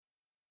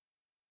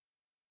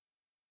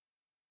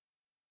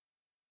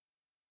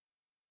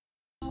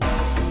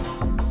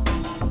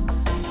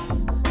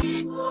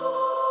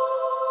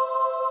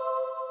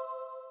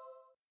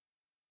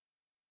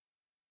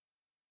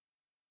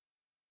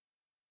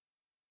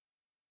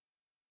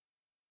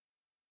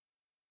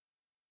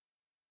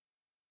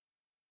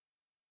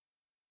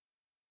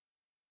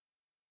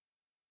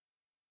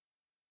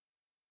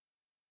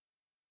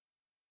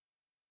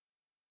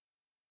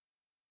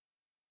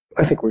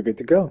I think we're good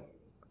to go.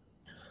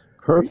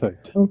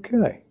 Perfect.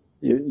 Okay.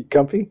 You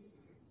comfy?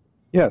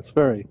 Yes,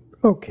 very.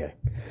 Okay.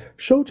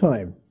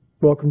 Showtime.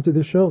 Welcome to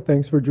the show.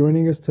 Thanks for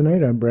joining us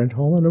tonight. I'm Brent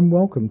Holland, and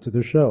welcome to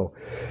the show.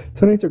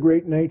 Tonight's a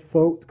great night,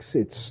 folks.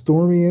 It's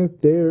stormy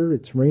out there.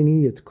 It's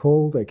rainy. It's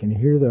cold. I can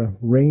hear the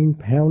rain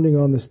pounding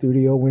on the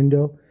studio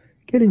window.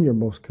 Get in your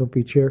most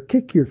comfy chair.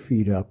 Kick your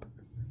feet up.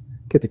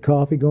 Get the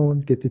coffee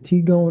going. Get the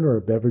tea going, or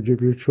a beverage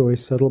of your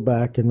choice. Settle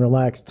back and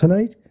relax.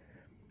 Tonight,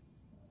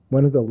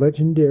 one of the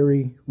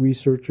legendary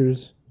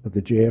researchers of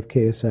the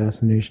JFK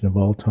assassination of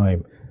all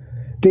time,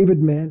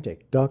 David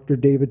Mantik, Dr.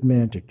 David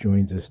Mantik,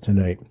 joins us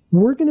tonight.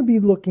 We're going to be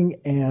looking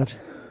at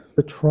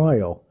the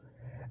trial.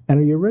 And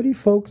are you ready,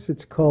 folks?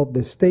 It's called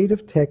The State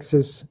of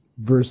Texas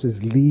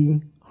versus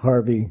Lee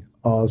Harvey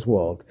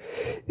Oswald.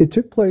 It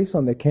took place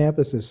on the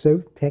campus of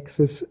South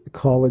Texas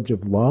College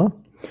of Law.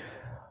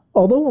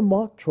 Although a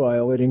mock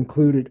trial, it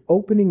included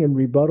opening and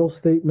rebuttal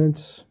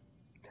statements,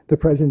 the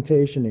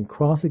presentation and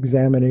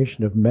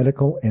cross-examination of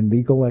medical and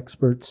legal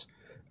experts,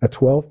 a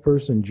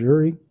 12-person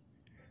jury,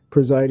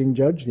 presiding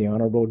judge, the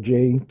Honorable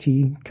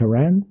J.T.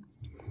 Caron,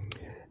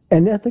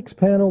 an ethics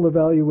panel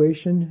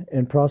evaluation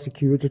and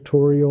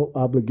prosecutorial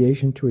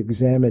obligation to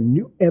examine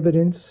new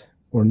evidence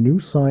or new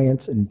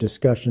science and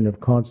discussion of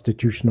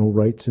constitutional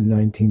rights in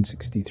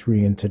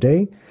 1963 and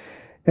today,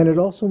 and it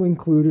also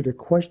included a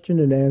question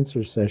and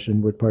answer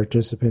session with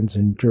participants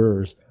and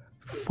jurors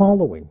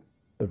following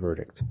the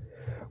verdict.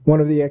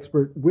 One of the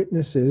expert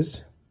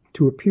witnesses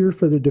to appear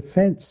for the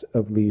defense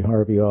of Lee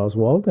Harvey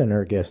Oswald, and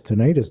our guest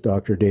tonight is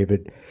Dr.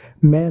 David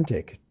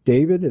Mantik.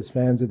 David, as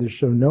fans of the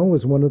show know,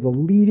 is one of the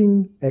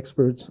leading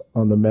experts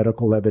on the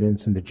medical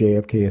evidence in the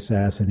JFK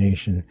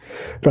assassination.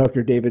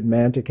 Dr. David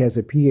Mantik has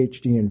a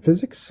PhD in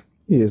physics.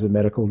 He is a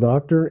medical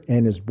doctor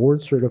and is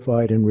board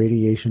certified in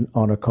radiation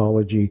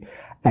oncology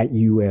at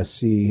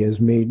USC. He has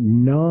made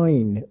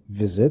 9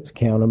 visits,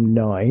 count them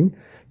 9,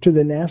 to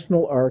the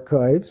National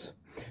Archives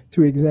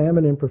to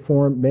examine and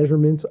perform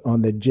measurements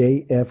on the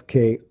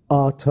JFK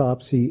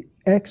autopsy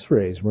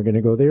x-rays. We're going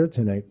to go there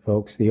tonight,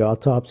 folks. The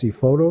autopsy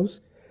photos,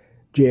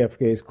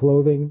 JFK's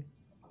clothing,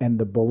 and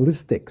the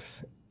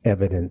ballistics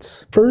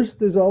evidence.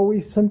 First, as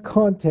always, some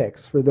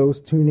context for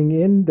those tuning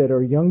in that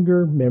are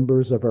younger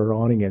members of our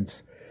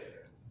audience.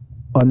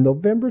 On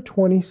November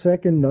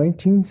 22nd,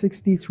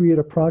 1963, at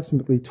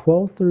approximately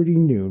 12:30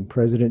 noon,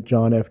 President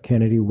John F.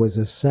 Kennedy was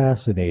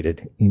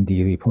assassinated in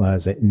Dealey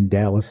Plaza in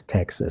Dallas,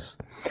 Texas.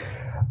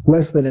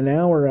 Less than an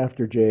hour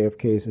after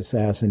JFK's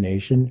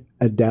assassination,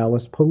 a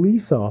Dallas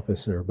police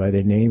officer by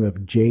the name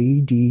of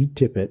J.D.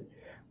 Tippit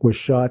was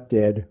shot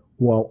dead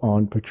while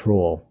on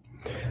patrol.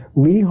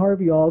 Lee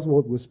Harvey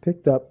Oswald was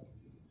picked up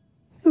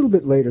a little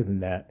bit later than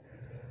that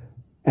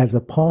as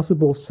a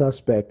possible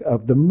suspect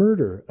of the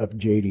murder of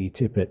J.D.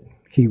 Tippit.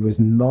 He was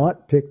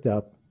not picked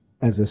up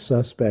as a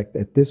suspect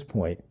at this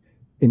point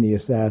in the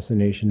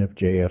assassination of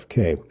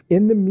JFK.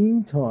 In the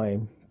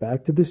meantime,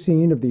 back to the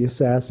scene of the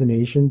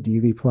assassination,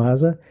 Dealey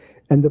Plaza,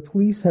 and the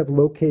police have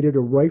located a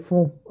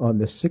rifle on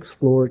the 6th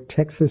floor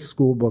Texas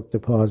School Book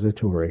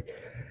Depository.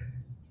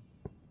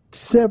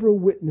 Several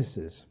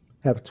witnesses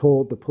have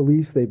told the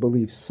police they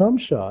believe some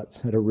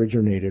shots had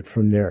originated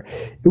from there.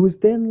 It was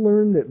then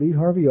learned that Lee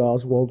Harvey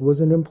Oswald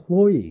was an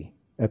employee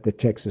at the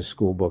Texas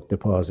School Book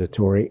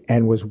Depository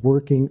and was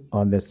working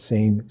on the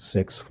same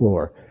 6th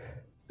floor.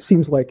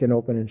 Seems like an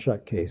open and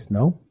shut case,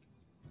 no?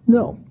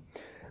 No.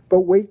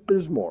 But wait,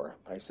 there's more.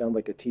 I sound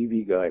like a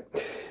TV guy.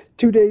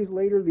 2 days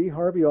later, Lee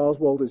Harvey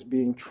Oswald is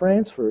being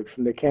transferred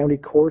from the county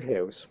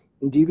courthouse,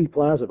 in Dealey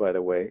Plaza, by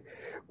the way,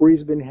 where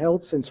he's been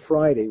held since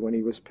Friday when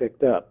he was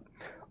picked up.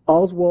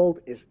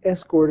 Oswald is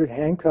escorted,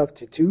 handcuffed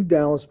to 2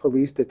 Dallas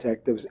police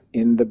detectives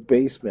in the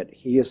basement.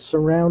 He is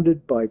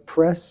surrounded by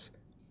press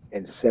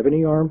and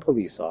 70 armed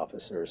police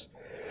officers.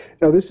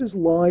 Now, this is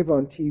live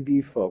on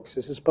TV, folks.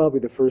 This is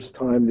probably the first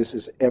time this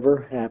has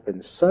ever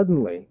happened.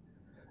 Suddenly,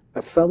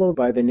 a fellow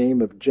by the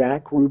name of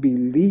Jack Ruby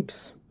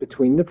leaps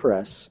between the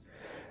press.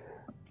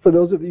 For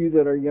those of you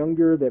that are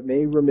younger that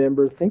may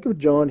remember, think of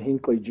John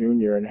Hinckley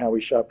Jr. and how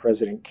he shot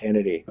President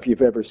Kennedy. If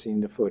you've ever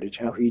seen the footage,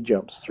 how he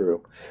jumps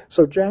through.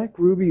 So Jack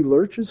Ruby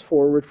lurches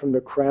forward from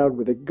the crowd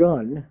with a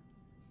gun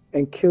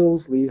and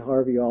kills Lee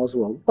Harvey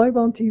Oswald live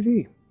on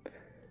TV.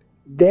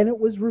 Then it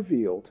was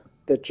revealed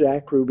that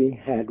Jack Ruby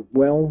had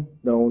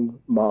well-known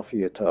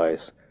mafia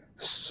ties.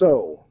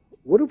 So,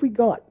 what have we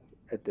got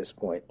at this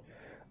point?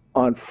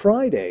 On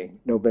Friday,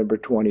 November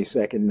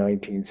 22nd,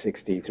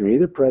 1963,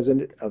 the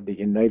President of the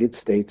United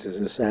States is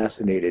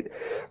assassinated.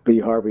 Lee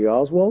Harvey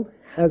Oswald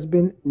has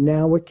been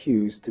now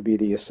accused to be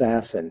the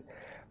assassin.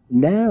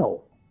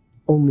 Now,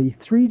 only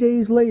 3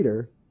 days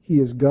later, he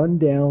is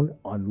gunned down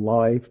on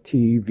live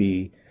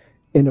TV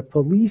in a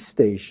police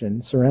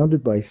station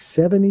surrounded by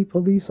 70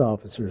 police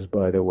officers,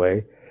 by the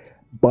way,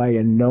 by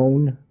a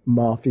known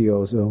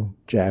mafioso,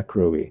 Jack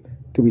Ruby.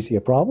 Do we see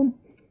a problem?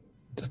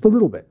 Just a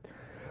little bit.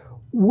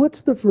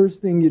 What's the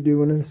first thing you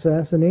do in an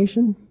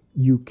assassination?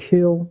 You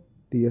kill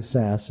the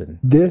assassin.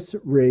 This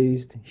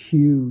raised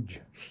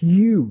huge,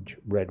 huge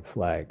red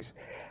flags.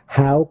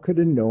 How could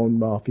a known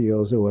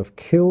mafioso have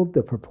killed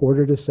the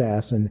purported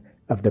assassin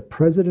of the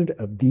President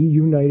of the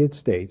United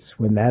States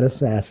when that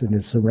assassin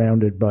is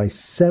surrounded by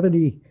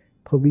 70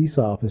 police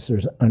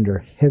officers under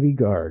heavy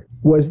guard?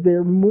 Was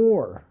there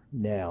more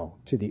now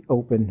to the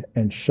open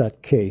and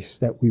shut case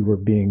that we were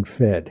being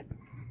fed?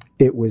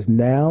 It was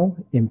now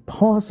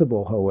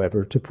impossible,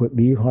 however, to put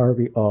Lee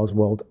Harvey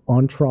Oswald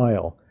on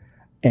trial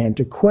and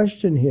to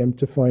question him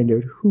to find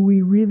out who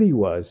he really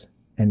was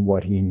and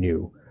what he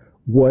knew.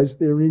 Was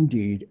there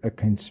indeed a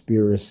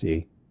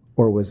conspiracy,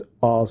 or was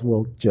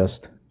Oswald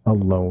just a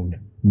lone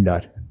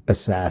nut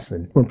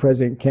assassin? When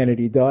President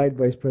Kennedy died,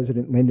 Vice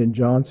President Lyndon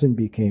Johnson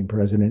became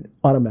president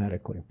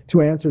automatically.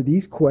 To answer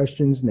these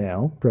questions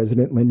now,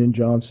 President Lyndon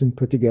Johnson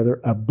put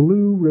together a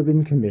blue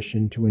ribbon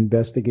commission to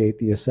investigate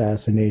the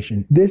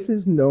assassination. This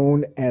is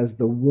known as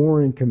the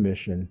Warren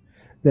Commission.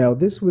 Now,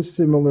 this was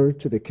similar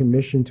to the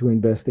commission to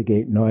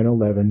investigate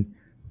 9/11.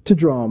 To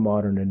draw a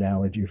modern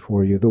analogy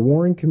for you, the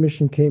Warren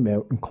Commission came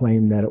out and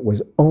claimed that it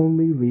was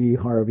only Lee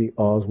Harvey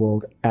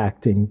Oswald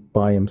acting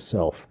by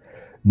himself.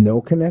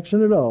 No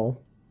connection at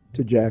all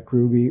to Jack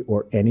Ruby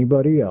or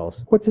anybody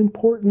else. What's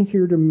important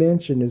here to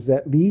mention is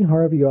that Lee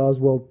Harvey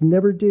Oswald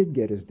never did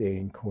get his day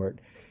in court.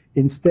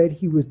 Instead,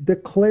 he was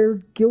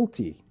declared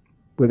guilty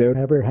without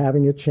ever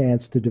having a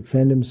chance to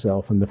defend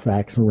himself and the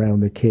facts around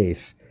the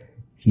case.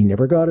 He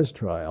never got his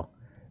trial.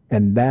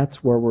 And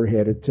that's where we're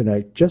headed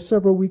tonight. Just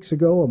several weeks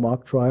ago, a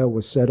mock trial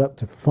was set up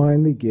to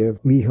finally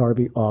give Lee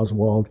Harvey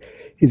Oswald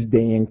his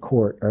day in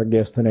court. Our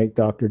guest tonight,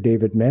 Dr.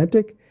 David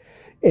Mantik,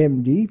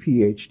 MD,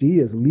 PhD,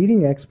 is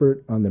leading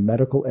expert on the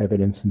medical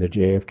evidence in the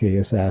JFK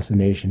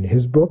assassination.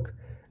 His book,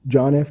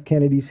 John F.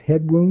 Kennedy's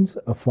Head Wounds,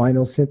 A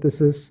Final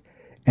Synthesis,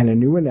 and a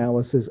new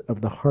analysis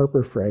of the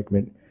Harper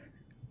fragment.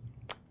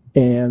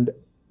 And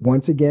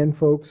once again,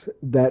 folks,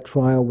 that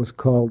trial was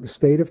called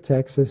State of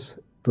Texas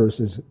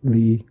versus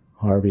Lee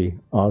Harvey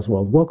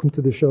Oswald. Welcome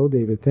to the show,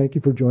 David. Thank you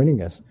for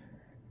joining us.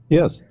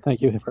 Yes,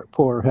 thank you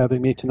for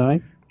having me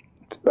tonight.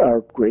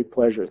 Our great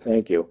pleasure.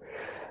 Thank you.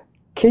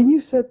 Can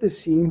you set the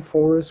scene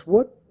for us?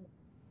 What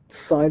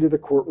side of the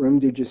courtroom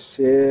did you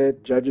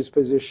sit? Judge's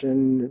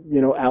position?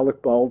 You know,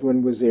 Alec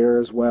Baldwin was there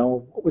as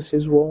well. What was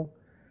his role?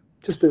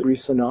 Just a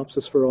brief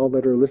synopsis for all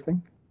that are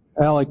listening.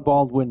 Alec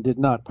Baldwin did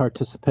not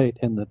participate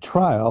in the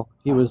trial.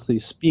 He was the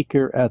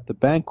speaker at the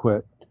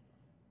banquet,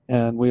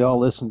 and we all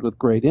listened with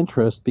great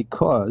interest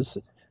because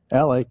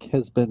Alec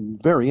has been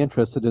very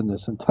interested in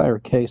this entire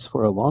case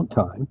for a long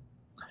time,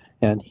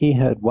 and he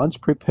had once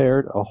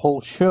prepared a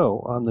whole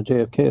show on the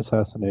JFK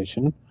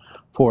assassination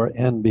for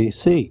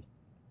NBC,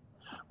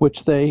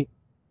 which they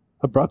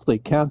abruptly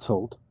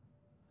canceled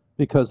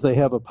because they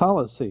have a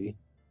policy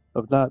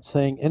of not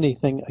saying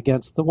anything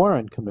against the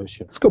Warren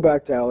Commission. Let's go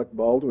back to Alec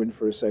Baldwin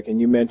for a second.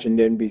 You mentioned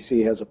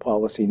NBC has a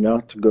policy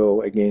not to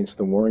go against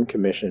the Warren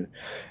Commission.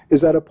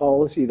 Is that a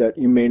policy that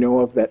you may know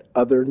of that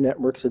other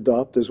networks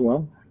adopt as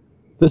well?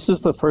 This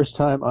is the first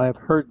time I've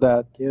heard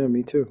that. Yeah,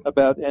 me too.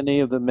 About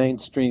any of the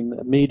mainstream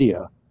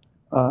media.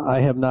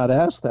 I have not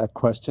asked that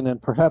question, and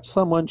perhaps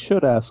someone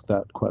should ask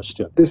that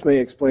question. This may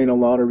explain a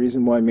lot of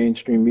reason why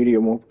mainstream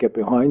media won't get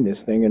behind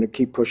this thing and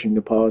keep pushing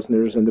the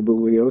Posners and the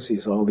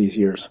Bugliosis all these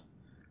years.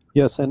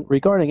 Yes, and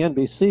regarding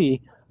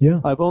NBC, yeah,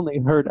 I've only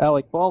heard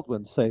Alec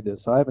Baldwin say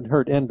this. I haven't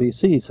heard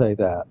NBC say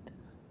that.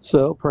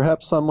 So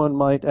perhaps someone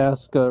might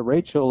ask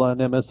Rachel on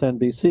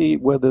MSNBC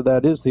whether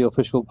that is the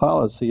official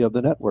policy of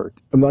the network.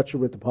 I'm not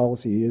sure what the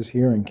policy is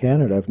here in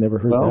Canada. I've never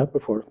heard that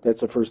before. That's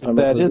the first time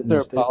I've heard it in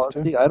the States. That is their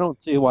policy. Too. I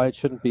don't see why it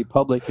shouldn't be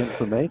public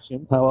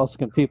information. How else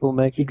can people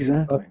make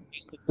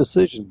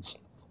decisions?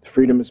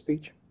 Freedom of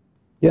speech.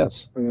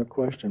 Yes. No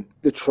question.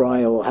 The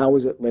trial, how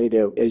was it laid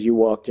out as you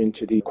walked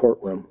into the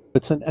courtroom?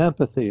 It's an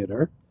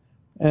amphitheater,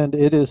 and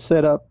it is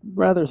set up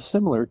rather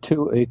similar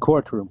to a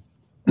courtroom.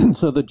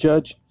 So the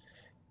judge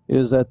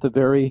is at the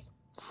very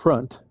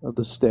front of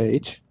the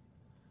stage,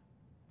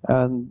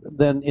 and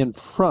then in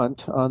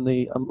front on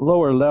the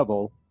lower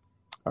level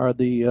are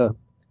the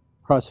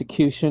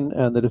prosecution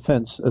and the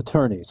defense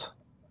attorneys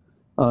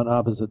on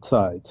opposite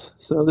sides.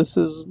 So this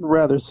is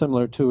rather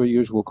similar to a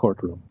usual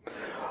courtroom.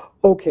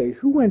 Okay,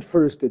 who went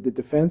first? Did the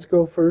defense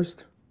go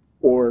first,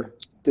 or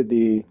did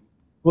the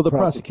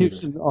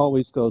prosecution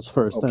always goes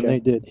first, and they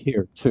did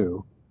here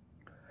too.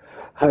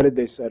 How did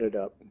they set it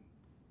up?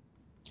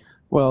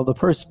 Well, the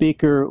first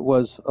speaker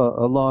was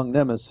a long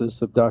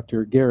nemesis of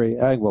Dr. Gary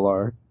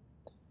Aguilar.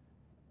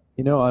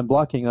 You know, I'm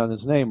blocking on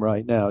his name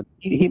right now.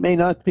 He may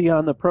not be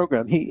on the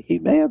program. He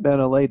may have been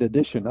a late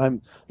addition.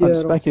 I'm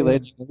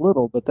speculating a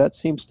little, but that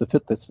seems to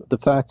fit the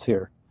facts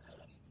here.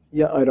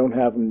 Yeah, I don't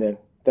have him then.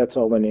 That's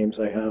all the names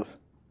I have.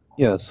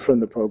 Yes.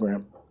 From the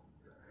program.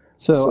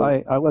 So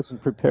I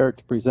wasn't prepared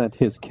to present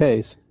his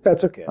case.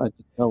 That's okay. I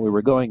didn't know we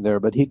were going there,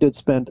 but he did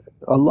spend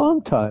a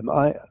long time.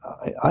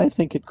 I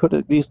think it could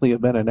have easily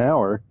have been an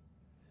hour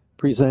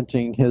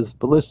presenting his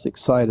ballistic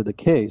side of the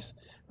case.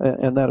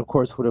 And that, of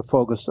course, would have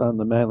focused on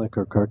the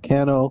Mannlicher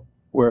Carcano,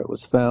 where it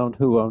was found,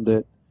 who owned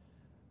it,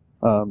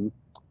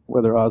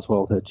 whether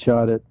Oswald had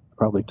shot it,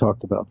 probably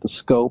talked about the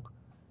scope,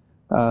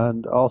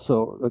 and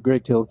also a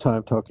great deal of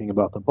time talking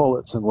about the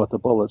bullets and what the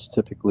bullets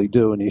typically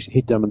do. And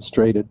he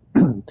demonstrated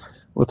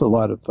with a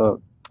lot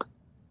of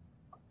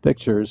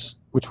pictures,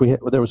 which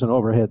there was an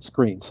overhead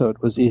screen, so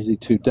it was easy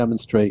to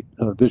demonstrate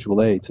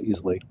visual aids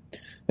easily.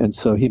 And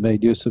so he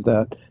made use of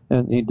that,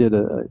 and he did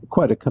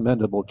quite a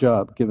commendable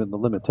job given the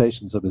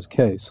limitations of his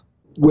case.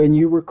 When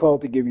you were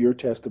called to give your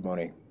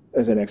testimony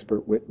as an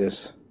expert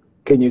witness,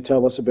 can you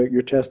tell us about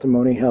your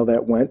testimony, how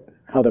that went,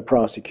 how the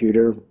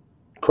prosecutor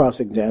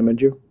cross-examined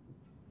you?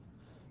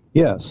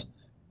 Yes.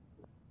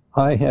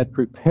 I had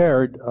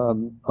prepared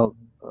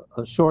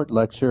a short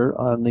lecture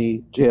on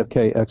the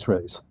JFK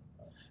X-rays,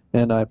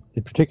 and I,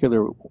 in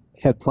particular,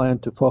 had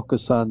planned to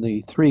focus on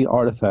the three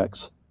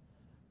artifacts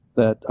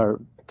that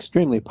are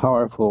extremely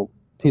powerful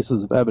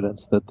pieces of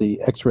evidence that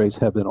the X-rays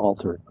have been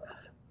altered.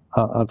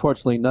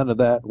 Unfortunately, none of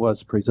that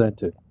was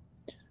presented.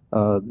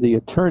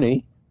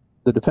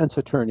 The defense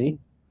attorney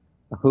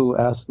who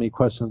asked me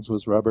questions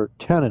was Robert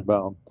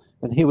Tannenbaum,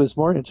 and he was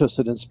more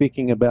interested in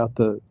speaking about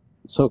the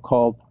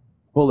so-called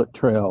bullet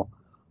trail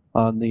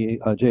on the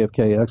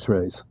JFK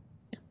X-rays.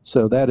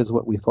 So that is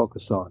what we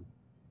focused on.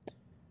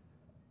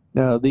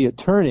 Now, the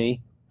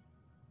attorney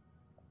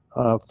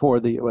for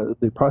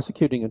the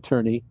prosecuting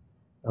attorney,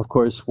 of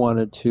course,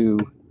 wanted to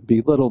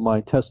belittle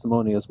my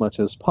testimony as much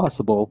as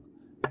possible,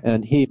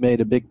 and he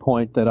made a big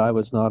point that I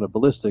was not a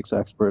ballistics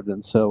expert,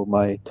 and so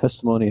my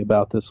testimony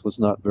about this was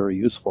not very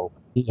useful.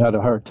 He had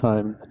a hard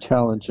time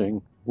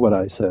challenging what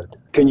I said.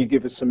 Can you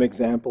give us some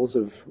examples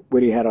of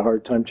what he had a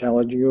hard time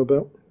challenging you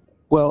about?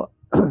 Well,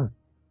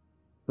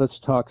 let's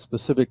talk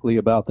specifically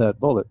about that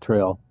bullet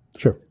trail.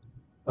 Sure.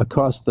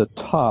 Across the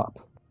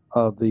top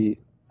of the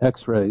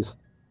X-rays,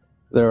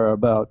 there are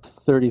about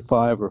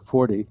 35 or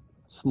 40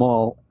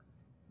 small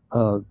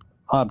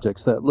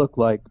objects that look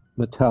like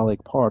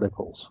metallic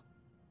particles.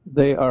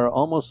 They are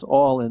almost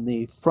all in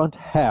the front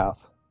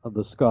half of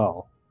the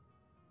skull.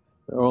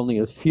 There are only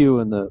a few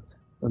in the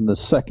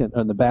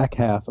back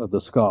half of the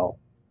skull.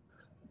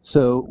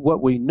 So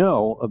what we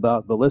know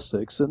about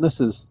ballistics, and this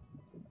is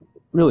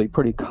really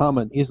pretty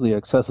common, easily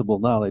accessible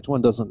knowledge.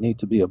 One doesn't need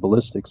to be a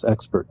ballistics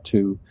expert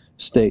to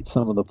state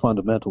some of the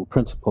fundamental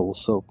principles.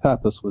 So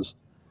Pappas was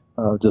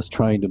just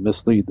trying to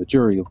mislead the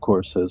jury, of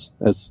course, as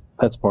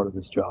that's part of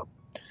his job.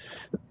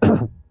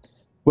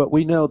 But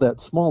we know that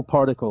small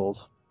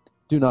particles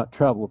do not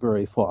travel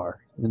very far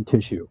in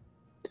tissue.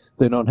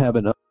 They don't have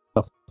enough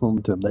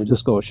momentum. They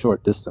just go a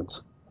short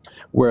distance.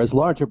 Whereas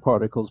larger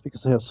particles,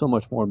 because they have so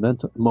much more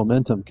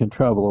momentum, can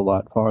travel a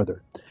lot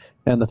farther.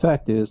 And the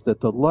fact is that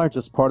the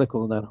largest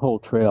particle in that whole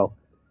trail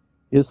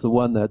is the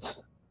one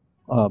that's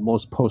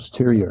most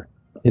posterior.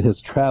 It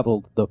has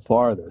traveled the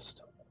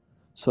farthest.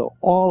 So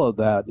all of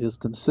that is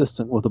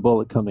consistent with a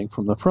bullet coming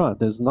from the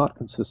front. It is not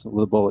consistent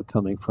with a bullet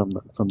coming from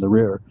the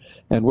rear.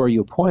 And where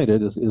you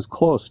pointed is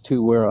close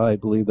to where I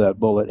believe that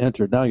bullet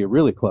entered. Now you're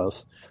really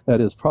close. That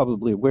is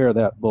probably where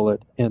that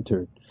bullet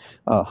entered,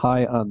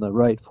 high on the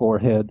right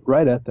forehead,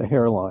 right at the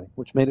hairline,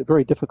 which made it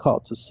very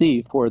difficult to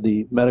see for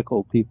the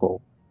medical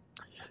people.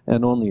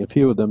 And only a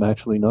few of them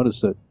actually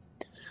noticed it.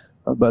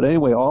 But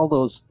anyway, all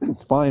those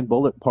fine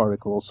bullet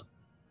particles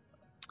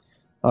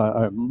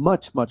are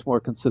much, much more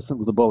consistent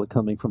with a bullet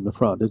coming from the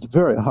front. It's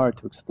very hard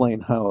to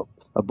explain how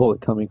a bullet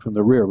coming from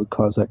the rear would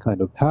cause that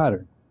kind of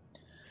pattern.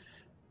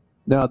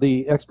 Now,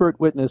 the expert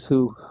witness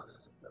who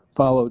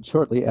followed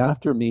shortly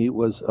after me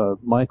was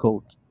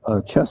Michael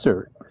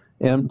Chesser,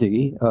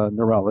 MD,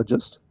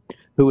 neurologist,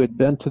 who had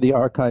been to the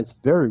archives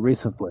very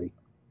recently.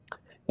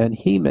 And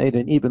he made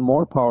an even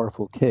more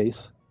powerful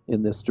case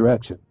in this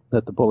direction,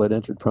 that the bullet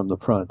entered from the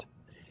front.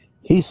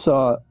 He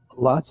saw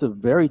lots of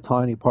very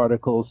tiny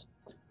particles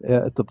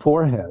at the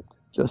forehead,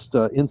 just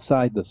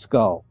inside the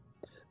skull,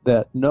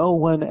 that no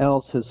one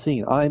else has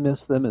seen. I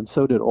missed them, and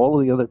so did all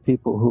of the other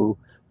people who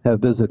have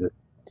visited.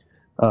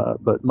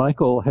 But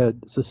Michael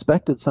had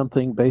suspected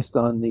something based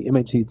on the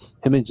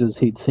images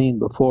he'd seen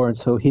before, and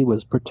so he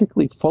was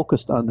particularly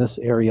focused on this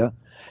area,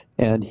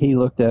 and he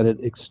looked at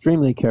it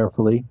extremely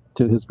carefully,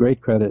 to his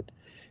great credit.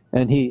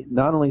 And he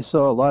not only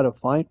saw a lot of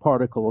fine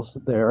particles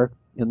there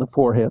in the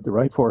forehead, the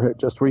right forehead,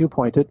 just where you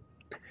pointed,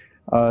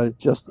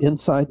 just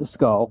inside the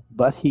skull,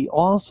 but he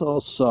also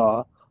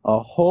saw a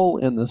hole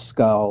in the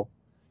skull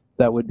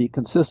that would be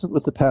consistent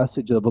with the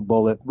passage of a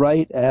bullet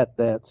right at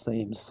that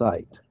same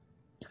site.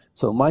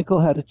 So Michael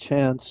had a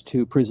chance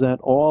to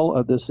present all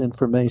of this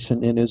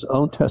information in his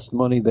own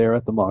testimony there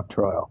at the mock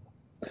trial.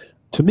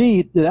 To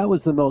me, that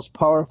was the most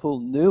powerful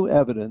new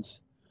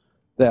evidence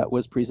that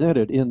was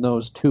presented in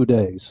those 2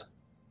 days.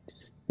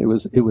 It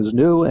was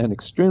new and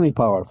extremely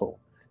powerful.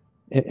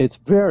 It's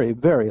very,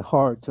 very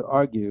hard to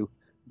argue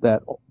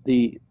that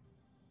the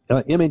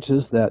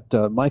images that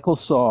Michael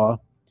saw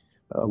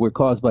were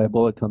caused by a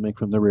bullet coming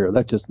from the rear.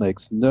 That just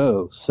makes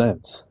no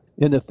sense.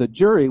 And if the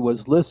jury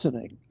was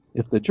listening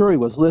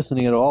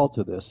at all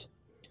to this,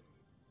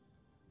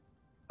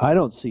 I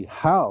don't see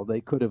how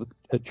they could have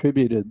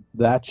attributed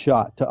that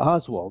shot to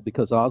Oswald,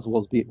 because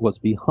Oswald was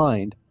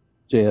behind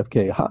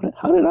JFK.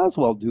 How did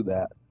Oswald do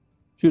that?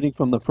 shooting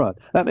from the front.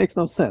 That makes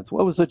no sense.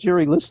 What was the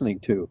jury listening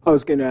to? I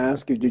was going to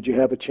ask you, did you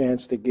have a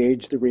chance to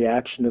gauge the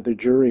reaction of the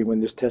jury when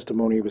this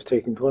testimony was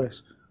taking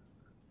place?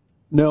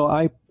 No,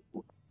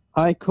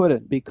 I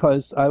couldn't,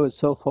 because I was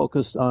so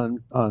focused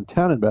on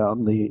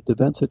Tannenbaum, the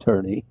defense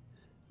attorney,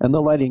 and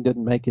the lighting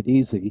didn't make it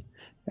easy.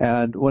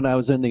 And when I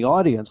was in the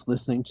audience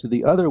listening to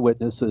the other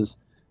witnesses,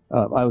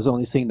 I was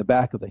only seeing the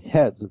back of the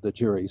heads of the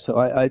jury, so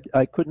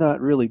I could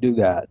not really do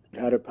that.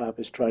 How did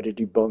Pappas try to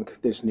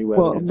debunk this new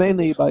evidence? Well,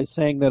 mainly by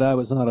saying that I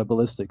was not a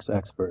ballistics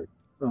expert.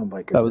 Oh,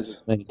 my goodness. That was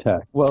his main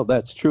tack. Well,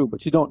 that's true,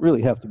 but you don't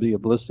really have to be a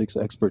ballistics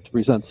expert to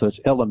present such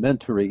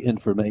elementary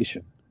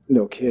information.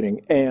 No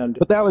kidding.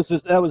 But that was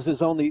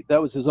his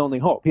only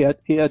hope.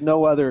 He had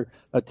no other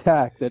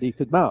attack that he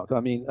could mount. I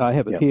mean, I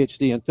have a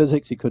PhD in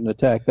physics. He couldn't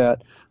attack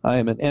that. I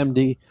am an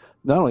MD.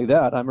 Not only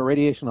that, I'm a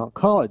radiation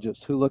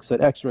oncologist who looks at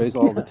X-rays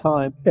all the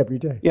time. Every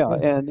day. Yeah,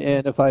 and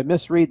if I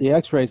misread the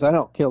X-rays, I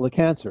don't kill the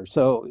cancer.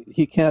 So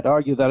he can't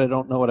argue that I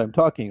don't know what I'm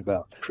talking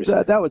about.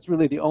 That was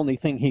really the only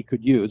thing he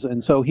could use,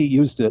 and so he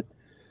used it.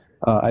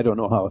 I don't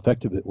know how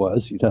effective it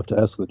was. You'd have to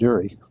ask the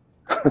jury.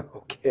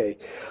 Okay.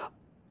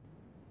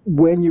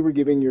 When you were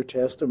giving your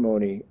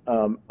testimony,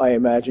 I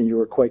imagine you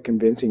were quite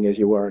convincing as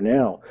you are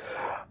now.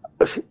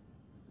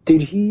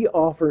 Did he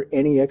offer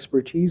any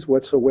expertise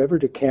whatsoever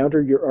to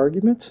counter your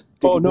arguments?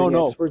 Did he bring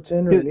experts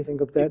in or anything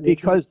of that nature?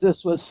 Because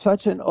this was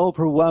such an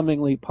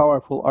overwhelmingly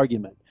powerful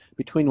argument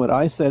between what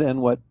I said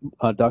and what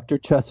Dr.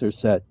 Chesser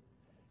said.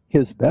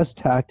 His best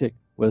tactic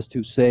was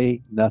to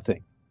say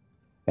nothing,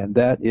 and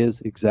that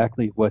is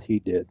exactly what he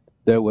did.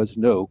 There was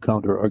no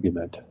counter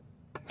argument.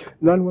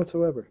 None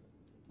whatsoever.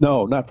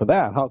 No, not for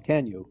that. How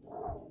can you?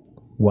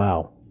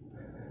 Wow.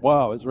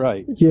 Wow is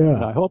right. Yeah.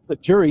 And I hope the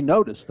jury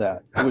noticed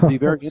that. It would be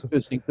very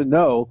interesting to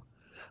know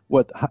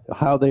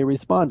how they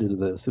responded to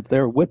this. If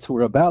their wits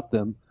were about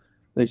them,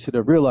 they should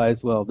have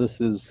realized, well, this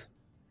is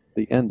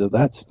the end of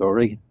that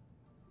story.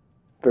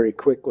 Very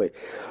quickly.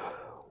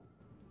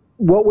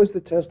 What was the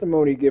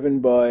testimony given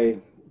by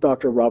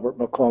Dr. Robert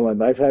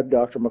McClelland? I've had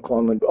Dr.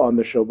 McClelland on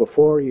the show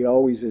before. He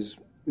always has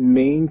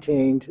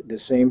maintained the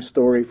same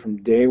story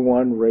from day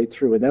one right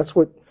through. And that's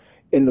what,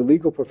 in the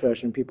legal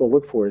profession, people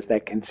look for, is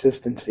that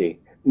consistency.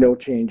 No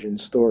change in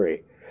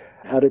story.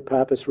 How did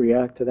Pappas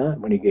react to that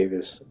when he gave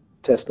his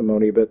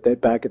testimony about that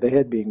back of the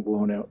head being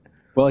blown out?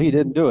 Well, he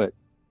didn't do it.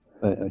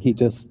 He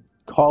just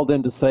called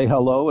in to say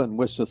hello and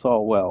wished us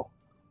all well.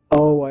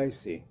 Oh, I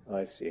see.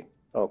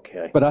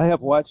 Okay. But I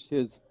have watched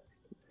his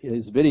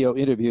video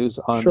interviews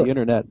on the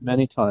internet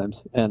many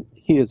times, and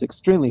he is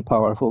extremely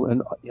powerful,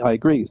 and I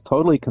agree, he's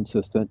totally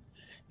consistent.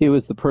 He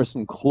was the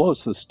person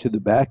closest to the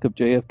back of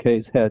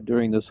JFK's head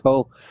during this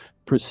whole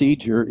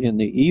procedure in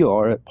the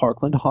ER at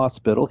Parkland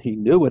Hospital. He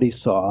knew what he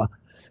saw.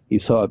 He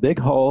saw a big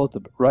hole at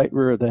the right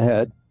rear of the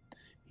head.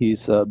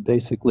 He's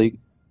basically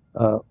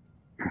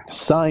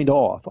signed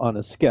off on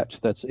a sketch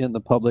that's in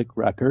the public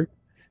record,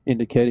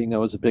 indicating there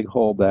was a big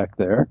hole back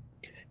there.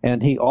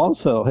 And he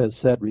also has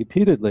said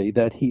repeatedly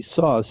that he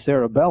saw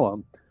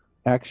cerebellum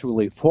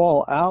actually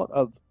fall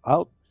out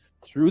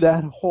through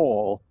that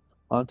hole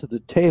onto the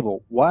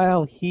table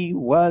while he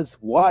was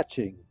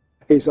watching.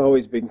 He's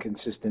always been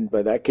consistent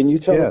by that. Can you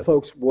tell the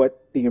folks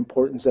what the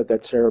importance of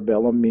that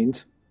cerebellum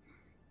means?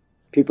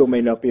 People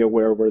may not be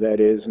aware where that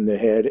is in the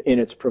head, in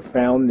its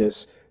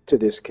profoundness to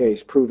this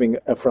case, proving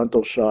a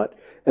frontal shot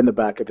and the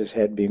back of his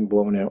head being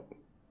blown out.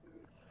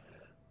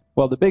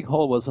 Well, the big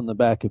hole was in the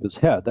back of his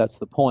head. That's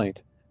the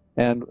point.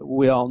 And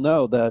we all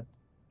know that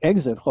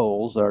exit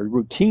holes are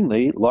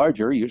routinely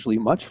larger, usually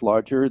much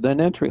larger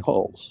than entry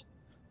holes.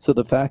 So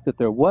the fact that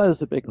there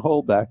was a big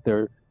hole back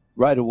there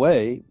right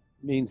away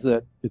means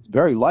that it's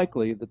very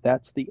likely that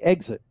that's the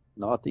exit,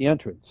 not the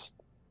entrance.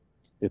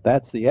 If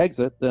that's the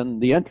exit, then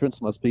the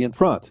entrance must be in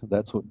front.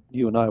 That's what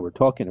you and I were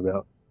talking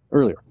about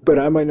earlier. But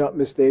am I not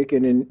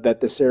mistaken in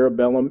that the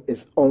cerebellum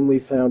is only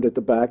found at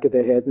the back of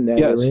the head in that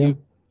area?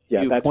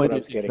 You that's what I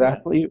was getting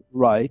exactly at.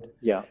 Right.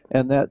 Yeah.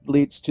 And that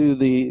leads to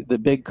the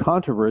big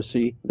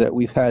controversy that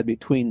we've had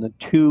between the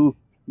two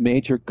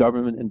major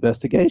government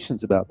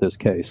investigations about this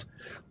case.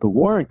 The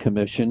Warren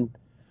Commission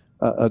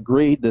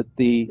agreed that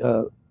the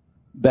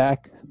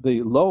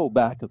low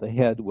back of the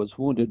head was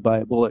wounded by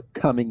a bullet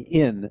coming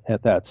in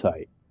at that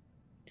site.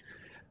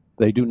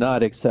 They do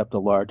not accept a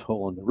large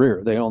hole in the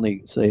rear. They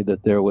only say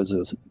that there was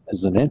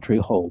an entry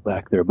hole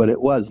back there, but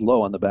it was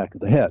low on the back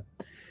of the head.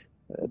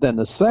 Then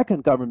the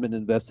second government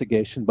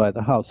investigation by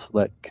the House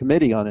Select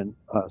Committee on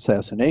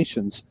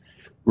Assassinations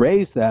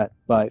raised that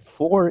by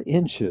 4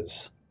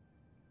 inches.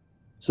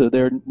 So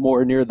they're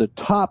more near the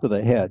top of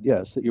the head,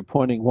 yes, that you're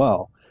pointing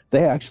well.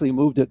 They actually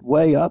moved it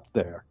way up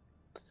there.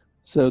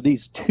 So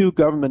these two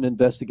government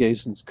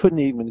investigations couldn't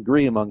even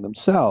agree among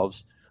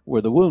themselves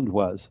where the wound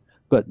was,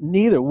 but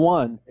neither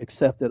one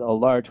accepted a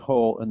large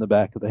hole in the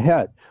back of the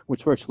head,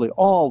 which virtually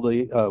all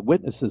the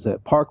witnesses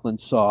at Parkland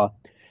saw,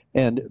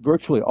 and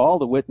virtually all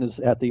the witnesses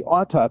at the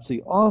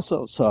autopsy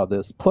also saw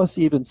this, plus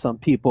even some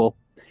people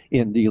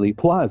in Dealey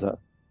Plaza,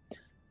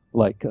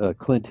 like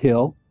Clint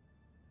Hill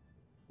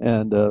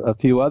and a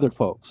few other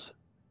folks.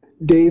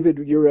 David,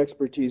 your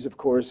expertise, of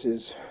course,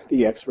 is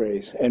the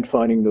X-rays and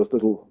finding those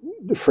little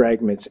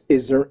fragments.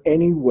 Is there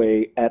any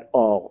way at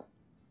all,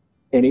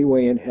 any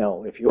way in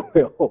hell, if you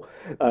will,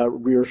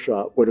 rear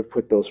shot would have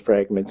put those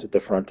fragments at the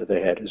front of the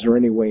head? Is there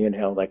any way in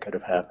hell that could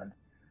have happened?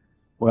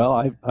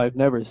 Well, I've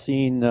never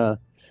seen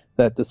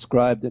that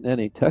described in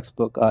any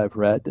textbook I've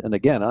read. And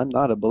again, I'm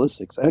not a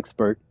ballistics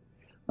expert,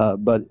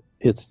 but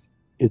it's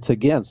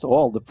against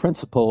all the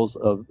principles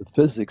of the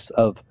physics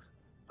of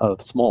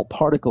small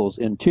particles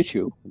in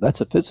tissue.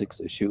 That's a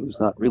physics issue. It's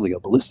not really a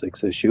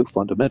ballistics issue.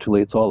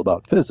 Fundamentally, it's all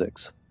about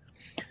physics.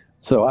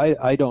 So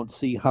I don't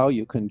see how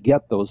you can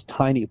get those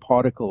tiny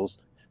particles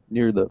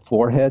near the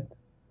forehead,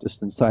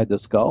 just inside the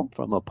skull,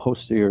 from a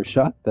posterior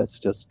shot. That's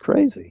just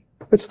crazy.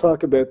 Let's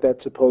talk about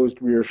that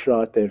supposed rear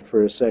shot then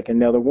for a second.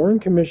 Now, the Warren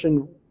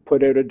Commission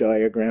put out a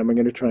diagram. I'm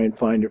going to try and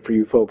find it for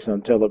you folks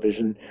on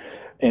television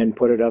and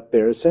put it up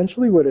there.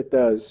 Essentially what it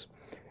does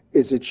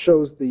is it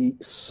shows the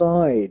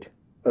side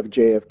of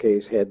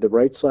JFK's head, the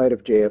right side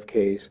of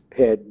JFK's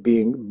head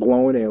being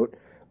blown out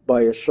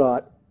by a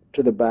shot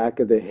to the back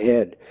of the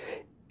head.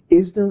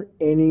 Is there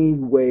any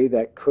way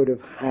that could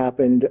have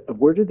happened?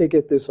 Where did they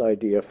get this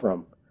idea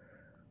from?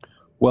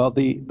 Well,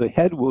 the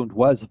head wound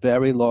was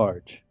very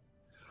large.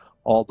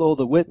 Although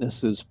the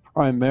witnesses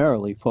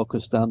primarily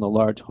focused on the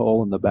large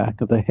hole in the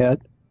back of the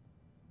head,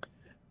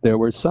 there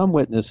were some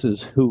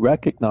witnesses who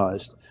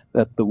recognized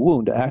that the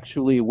wound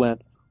actually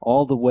went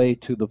all the way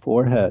to the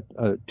forehead,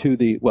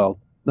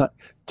 not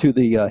to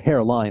the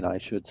hairline, I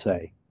should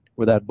say,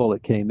 where that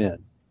bullet came in.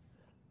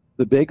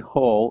 The big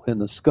hole in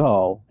the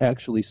skull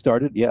actually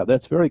started, yeah,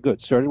 that's very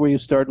good, started where you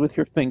started with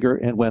your finger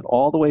and went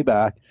all the way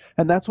back,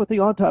 and that's what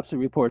the autopsy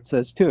report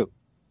says too.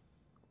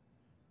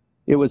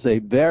 It was a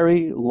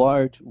very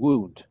large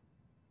wound,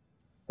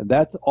 and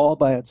that's all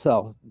by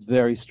itself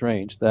very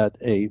strange that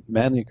a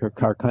Mannlicher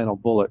carcinal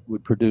bullet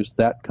would produce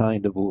that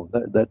kind of wound.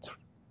 That's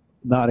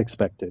not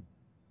expected.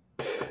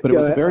 But it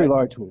was a very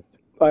large wound.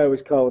 I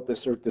always call it the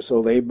Cirque du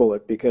Soleil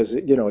bullet because,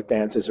 it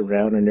dances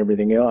around and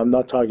everything else. I'm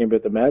not talking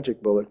about the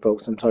magic bullet,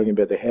 folks. I'm talking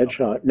about the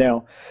headshot.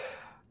 Now,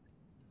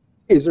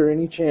 is there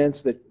any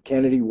chance that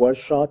Kennedy was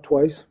shot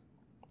twice?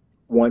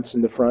 Once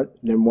in the front,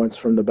 then once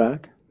from the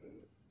back?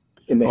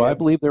 I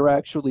believe there were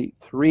actually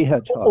 3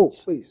 headshots. Oh,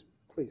 please.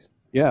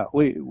 Yeah,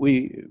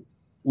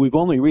 we've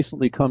only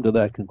recently come to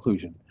that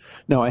conclusion.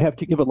 Now, I have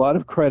to give a lot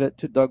of credit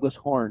to Douglas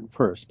Horne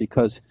first,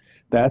 because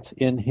that's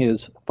in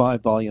his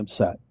 5-volume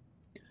set.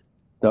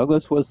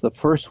 Douglas was the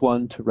first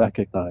one to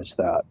recognize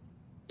that.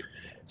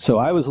 So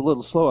I was a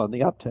little slow on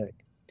the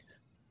uptake.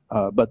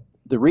 But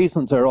the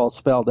reasons are all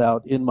spelled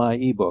out in my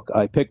ebook.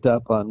 I picked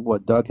up on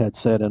what Doug had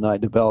said, and I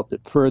developed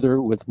it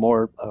further with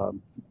more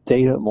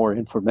data, more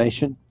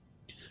information.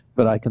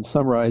 But I can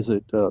summarize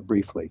it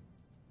briefly.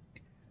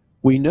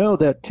 We know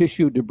that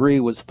tissue debris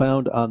was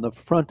found on the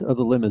front of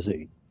the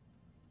limousine.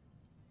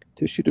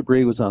 Tissue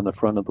debris was on the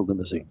front of the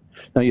limousine.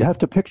 Now you have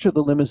to picture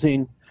the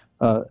limousine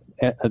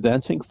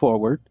advancing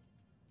forward,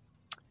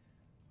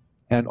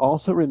 and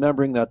also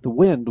remembering that the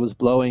wind was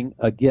blowing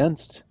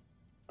against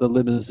the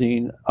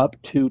limousine up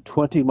to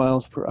 20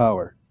 miles per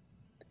hour.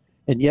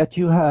 And yet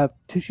you have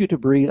tissue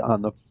debris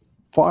on the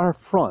far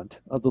front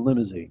of the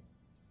limousine.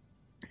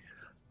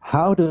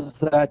 How does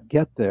that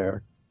get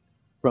there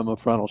from a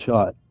frontal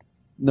shot?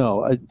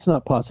 No, it's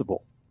not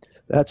possible.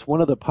 That's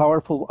one of the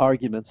powerful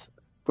arguments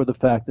for the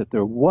fact that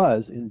there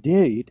was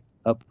indeed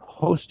a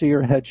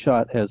posterior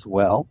headshot as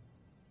well.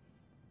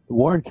 The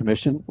Warren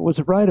Commission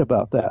was right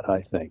about that, I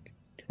think.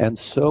 And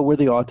so were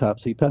the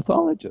autopsy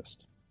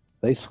pathologists.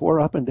 They swore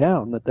up and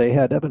down that they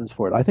had evidence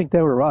for it. I think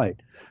they were right.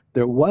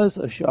 There was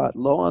a shot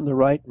low on the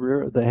right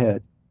rear of the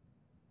head.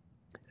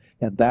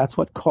 And that's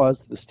what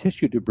caused this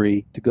tissue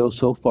debris to go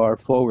so far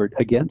forward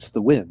against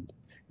the wind.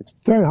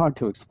 It's very hard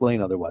to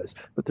explain otherwise,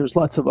 but there's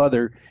lots of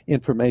other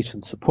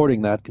information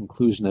supporting that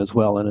conclusion as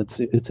well, and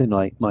it's in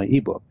my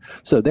ebook.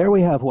 So there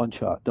we have one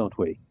shot, don't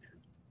we?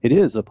 It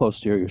is a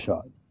posterior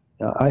shot.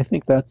 I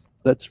think that's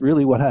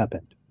really what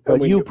happened.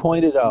 But you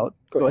pointed out.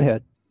 Go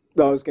ahead.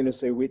 No, I was going to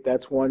say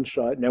that's one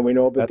shot. Now we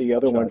know about the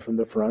other one from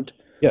the front.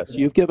 Yes,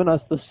 you've given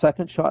us the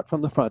second shot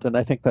from the front, and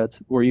I think that's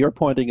where you're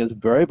pointing is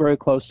very, very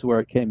close to where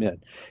it came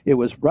in. It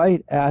was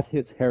right at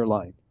his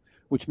hairline,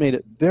 which made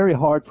it very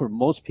hard for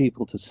most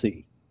people to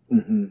see.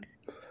 Mm-hmm.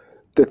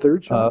 The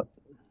third shot?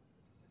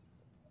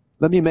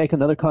 Let me make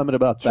another comment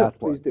about that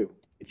one. Please do.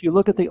 If you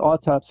look at the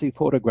autopsy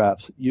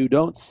photographs, you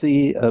don't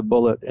see a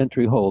bullet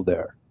entry hole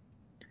there.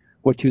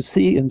 What you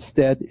see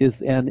instead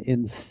is an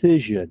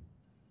incision,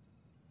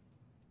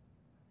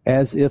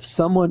 as if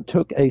someone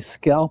took a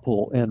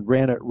scalpel and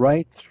ran it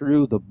right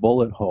through the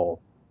bullet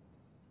hole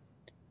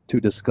to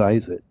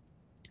disguise it.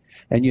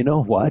 And you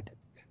know what?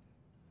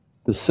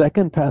 The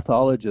second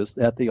pathologist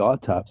at the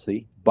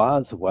autopsy,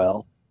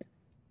 Boswell,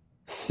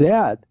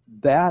 said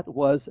that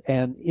was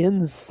an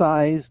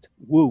incised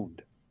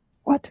wound.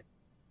 What?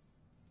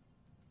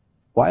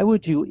 Why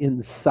would you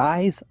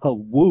incise a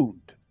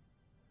wound?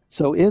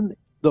 So in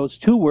those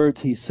 2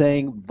 words, he's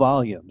saying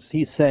volumes.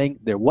 He's saying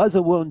there was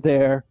a wound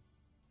there,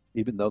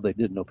 even though they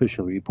didn't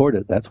officially report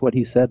it. That's what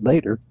he said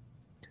later.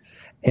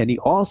 And he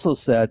also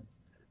said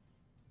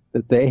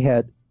that they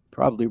had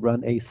probably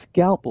run a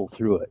scalpel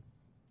through it.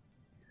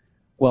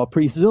 Well,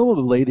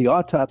 presumably the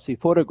autopsy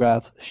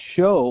photographs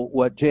show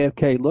what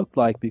JFK looked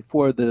like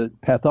before the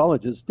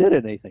pathologist did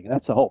anything.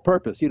 That's the whole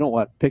purpose. You don't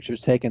want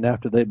pictures taken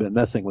after they've been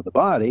messing with the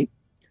body.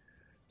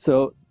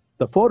 So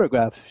the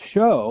photographs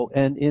show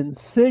an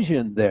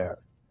incision there.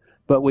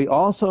 But we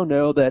also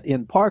know that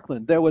in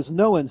Parkland, there was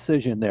no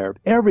incision there.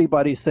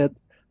 Everybody said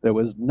there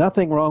was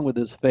nothing wrong with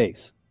his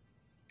face.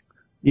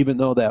 Even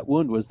though that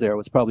wound was there, it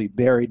was probably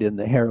buried in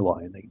the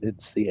hairline. They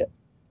didn't see it.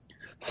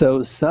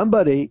 So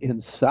somebody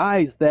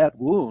incised that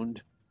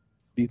wound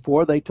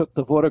before they took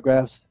the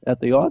photographs at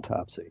the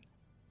autopsy.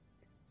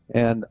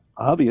 And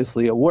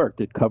obviously it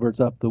worked. It covers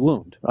up the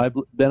wound. I've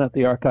been at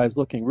the archives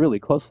looking really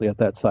closely at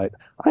that site.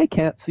 I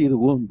can't see the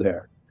wound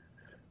there,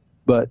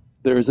 but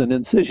there's an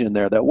incision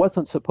there that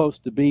wasn't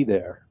supposed to be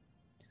there.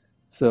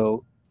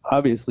 So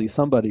obviously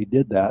somebody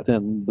did that,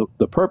 and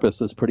the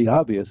purpose is pretty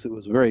obvious. It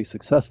was very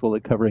successful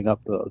at covering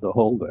up the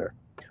hole there.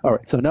 All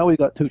right, so now we've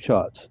got 2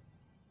 shots.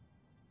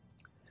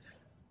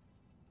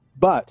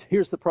 But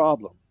here's the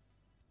problem.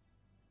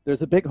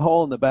 There's a big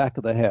hole in the back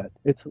of the head.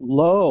 It's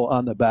low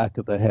on the back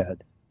of the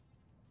head.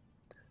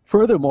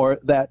 Furthermore,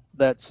 that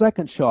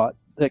second shot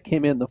that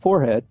came in the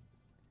forehead,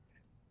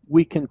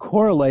 we can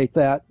correlate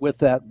that with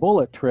that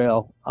bullet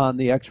trail on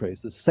the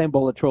x-rays, the same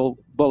bullet trail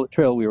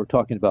we were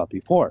talking about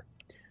before.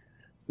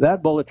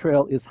 That bullet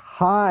trail is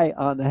high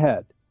on the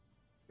head.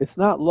 It's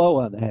not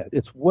low on the head.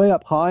 It's way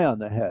up high on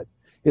the head.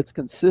 It's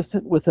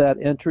consistent with that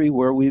entry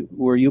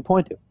where you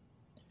pointed.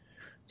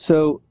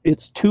 So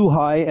it's too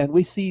high, and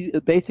we see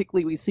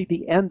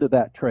the end of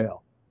that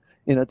trail,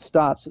 and it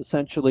stops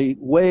essentially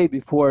way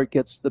before it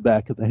gets to the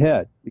back of the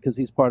head, because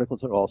these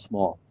particles are all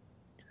small.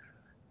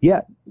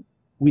 Yet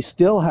we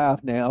still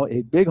have now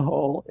a big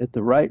hole at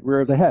the right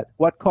rear of the head.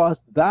 What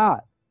caused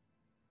that?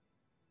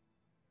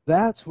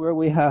 That's where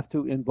we have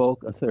to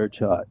invoke a third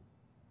shot.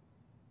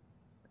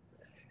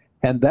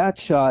 And that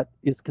shot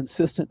is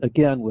consistent,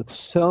 again, with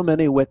so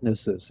many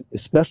witnesses,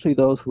 especially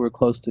those who were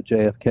close to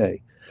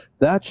JFK.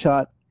 That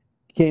shot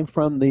came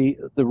from the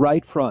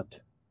right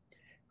front.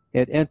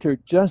 It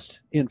entered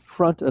just in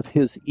front of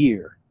his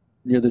ear,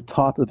 near the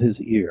top of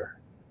his ear.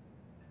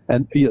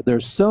 And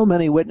there's so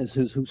many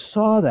witnesses who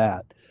saw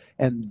that,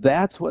 and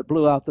that's what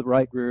blew out the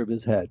right rear of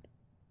his head.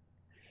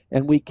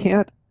 And we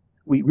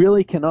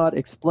really cannot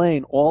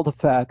explain all the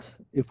facts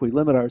if we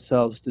limit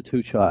ourselves to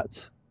 2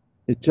 shots.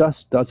 It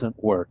just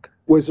doesn't work.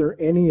 Was there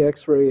any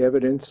X-ray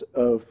evidence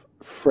of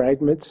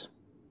fragments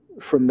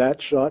from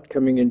that shot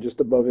coming in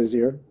just above his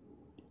ear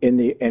in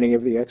any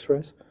of the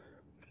X-rays?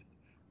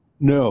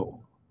 No.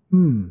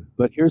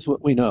 But here's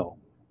what we know.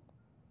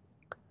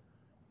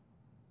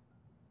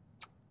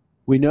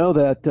 We know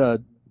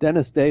that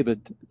Dennis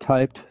David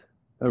typed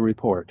a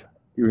report.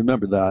 You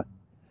remember that,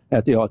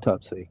 at the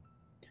autopsy.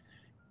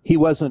 He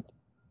wasn't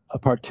a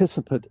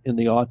participant in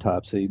the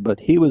autopsy, but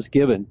he was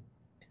given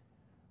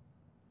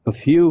a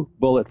few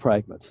bullet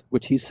fragments,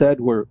 which he said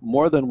were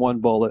more than 1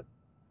 bullet,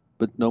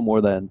 but no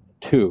more than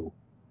 2.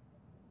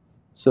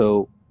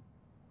 So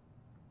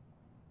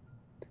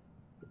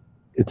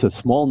it's a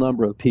small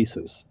number of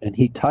pieces. And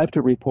he typed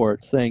a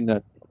report saying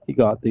that he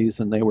got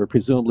these and they were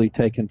presumably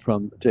taken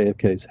from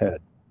JFK's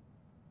head.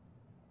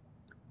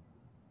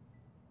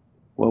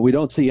 Well, we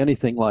don't see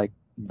anything like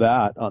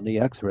that on the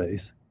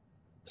X-rays.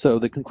 So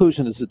the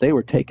conclusion is that they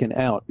were taken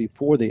out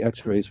before the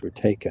X-rays were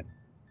taken.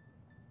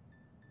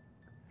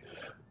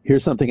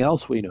 Here's something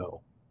else we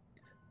know.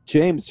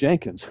 James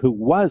Jenkins, who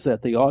was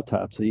at the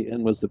autopsy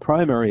and was the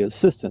primary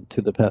assistant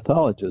to the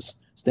pathologist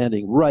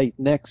standing right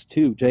next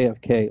to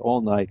JFK all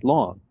night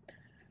long,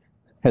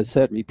 has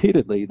said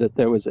repeatedly that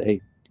there was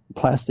a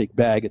plastic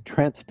bag, a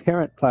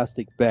transparent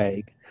plastic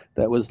bag,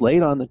 that was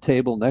laid on the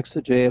table next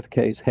to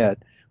JFK's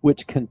head,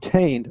 which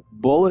contained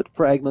bullet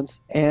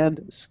fragments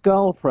and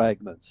skull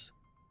fragments.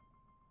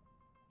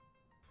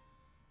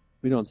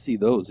 We don't see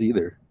those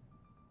either.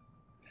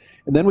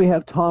 And then we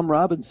have Tom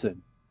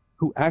Robinson,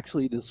 who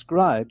actually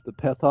described the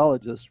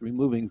pathologist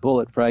removing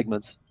bullet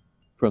fragments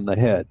from the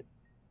head.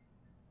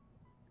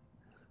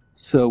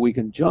 So we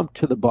can jump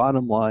to the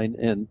bottom line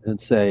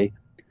and say,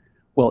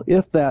 well,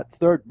 if that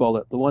third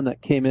bullet, the one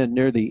that came in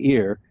near the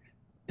ear,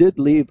 did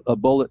leave a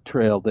bullet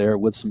trail there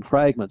with some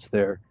fragments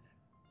there,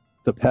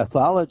 the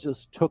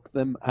pathologist took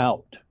them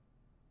out.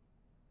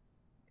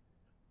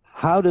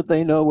 How did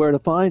they know where to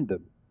find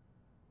them?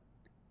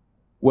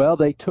 Well,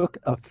 they took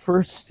a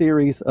first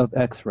series of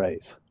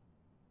X-rays,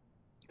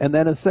 and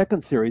then a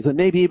second series, and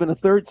maybe even a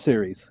third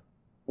series,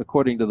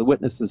 according to the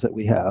witnesses that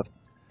we have.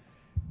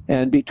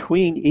 And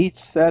between each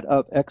set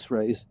of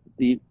X-rays,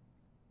 the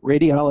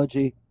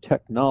radiology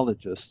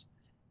technologist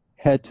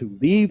had to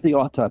leave the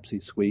autopsy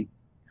suite,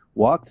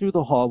 walk through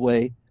the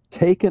hallway,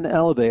 take an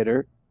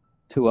elevator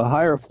to a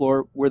higher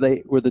floor where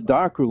the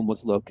darkroom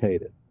was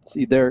located.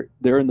 See, they're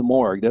in the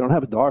morgue. They don't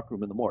have a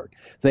darkroom in the morgue.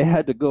 They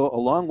had to go a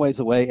long ways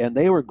away, and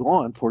they were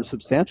gone for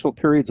substantial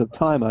periods of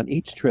time on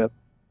each trip.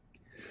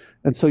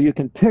 And so you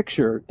can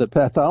picture the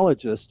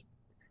pathologist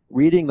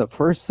reading the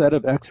first set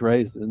of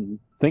x-rays and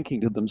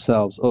thinking to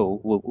themselves,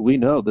 oh, well, we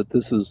know that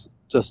this is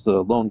just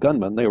a lone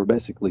gunman. They were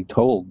basically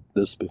told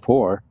this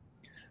before.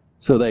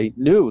 So they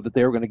knew that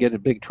they were going to get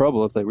in big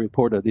trouble if they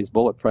reported these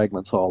bullet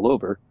fragments all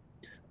over.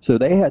 So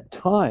they had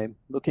time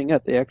looking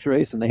at the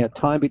x-rays, and they had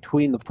time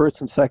between the first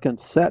and second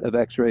set of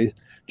x-rays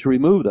to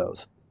remove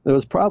those. There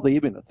was probably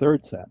even a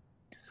third set.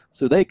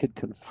 So they could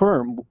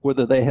confirm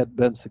whether they had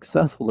been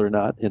successful or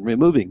not in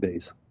removing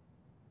these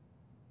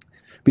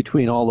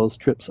between all those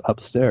trips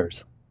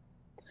upstairs.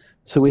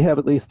 So we have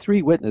at least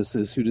 3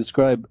 witnesses who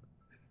describe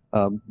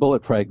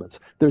bullet fragments.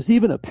 There's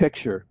even a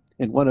picture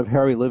in one of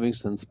Harry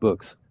Livingston's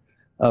books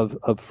of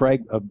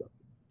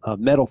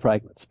metal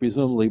fragments,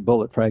 presumably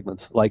bullet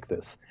fragments like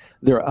this.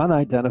 They're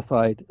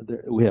unidentified.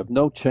 We have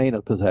no chain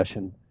of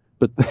possession,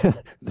 but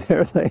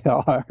there they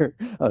are,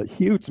 a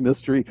huge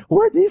mystery.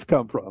 Where'd these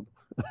come from?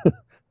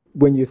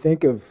 When you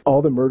think of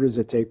all the murders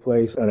that take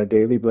place on a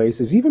daily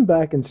basis, even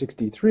back in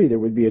 '63, there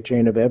would be a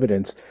chain of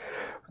evidence.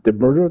 The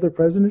murder of the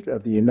President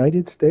of the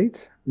United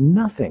States?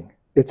 Nothing.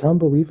 It's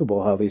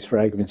unbelievable how these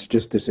fragments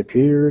just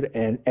disappeared,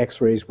 and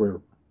x-rays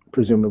were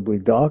presumably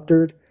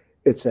doctored,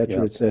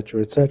 etc.,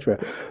 etc.,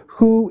 etc.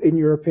 Who, in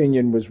your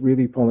opinion, was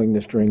really pulling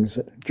the strings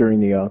during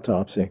the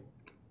autopsy?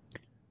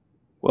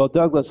 Well,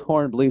 Douglas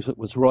Horne believes it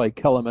was Roy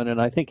Kellerman,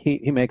 and I think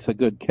he makes a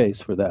good case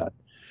for that.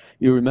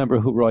 You remember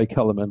who Roy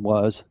Kellerman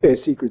was? A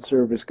Secret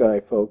Service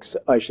guy, folks.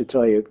 I should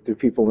tell you, the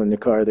people in the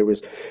car, there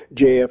was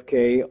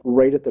JFK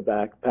right at the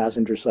back,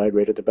 passenger side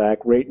right at the back.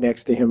 Right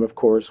next to him, of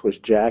course, was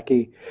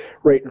Jackie.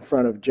 Right in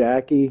front of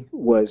Jackie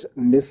was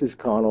Mrs.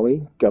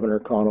 Connolly, Governor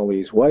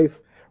Connolly's wife.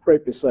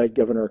 Right beside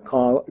Governor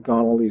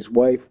Connolly's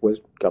wife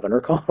was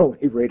Governor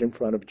Connolly, right in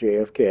front of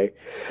JFK.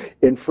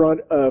 In front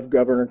of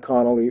Governor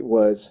Connolly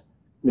was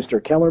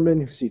Mr.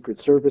 Kellerman, Secret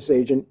Service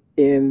agent,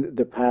 in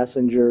the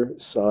passenger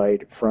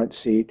side front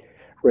seat.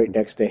 Right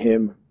next to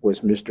him was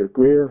Mr.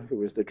 Greer, who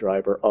was the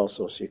driver,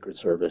 also Secret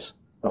Service.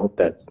 I hope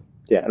that,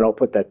 and I'll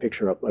put that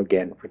picture up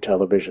again for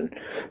television.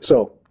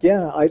 So,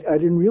 I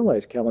didn't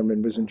realize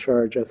Kellerman was in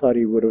charge. I thought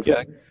he would have.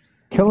 Yeah,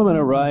 Kellerman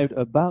arrived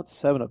about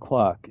 7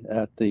 o'clock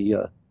at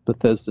the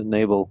Bethesda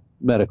Naval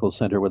Medical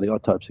Center where the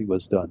autopsy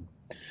was done.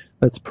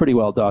 That's pretty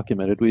well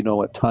documented. We know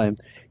what time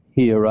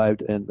he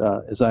arrived, and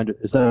as I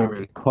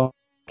recall,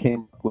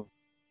 came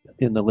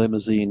in the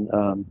limousine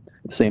at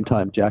the same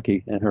time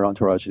Jackie and her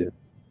entourage did.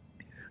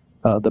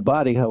 The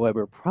body,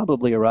 however,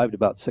 probably arrived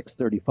about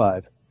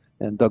 6:35,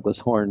 and Douglas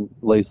Horne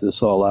lays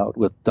this all out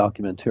with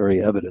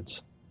documentary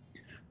evidence.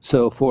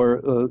 So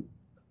for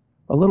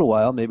a little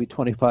while, maybe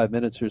 25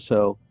 minutes or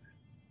so,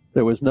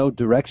 there was no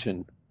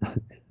direction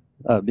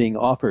being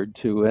offered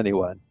to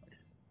anyone.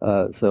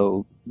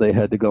 So they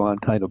had to go on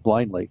kind of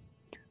blindly.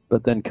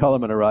 But then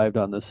Kellerman arrived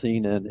on the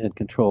scene and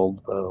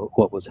controlled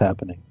what was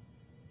happening.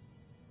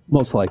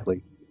 Most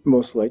likely.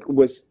 Most likely.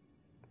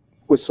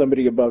 Was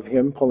somebody above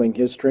him pulling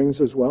his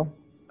strings as well?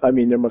 I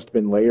mean, there must have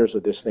been layers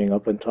of this thing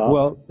up on top.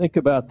 Well, think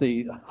about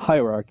the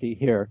hierarchy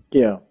here.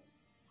 Yeah.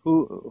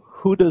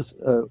 Who does,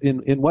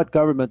 in what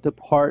government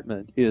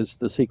department is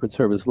the Secret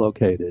Service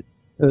located?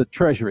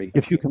 Treasury,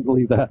 if you can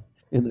believe that,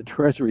 in the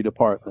Treasury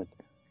Department.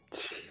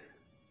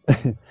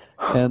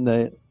 And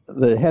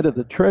the head of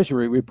the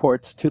Treasury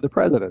reports to the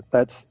president.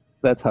 That's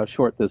how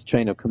short this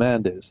chain of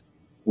command is.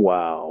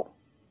 Wow.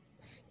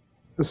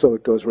 So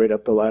it goes right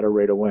up the ladder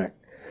right away.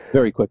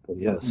 Very quickly,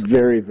 yes.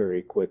 Very,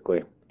 very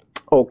quickly.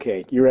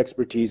 Okay, your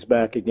expertise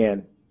back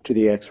again to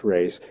the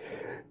x-rays.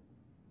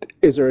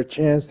 Is there a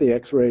chance the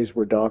x-rays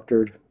were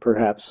doctored,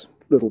 perhaps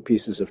little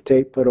pieces of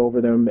tape put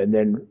over them and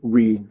then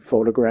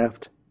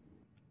re-photographed?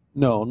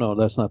 No,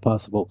 that's not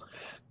possible.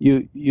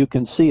 You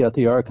can see at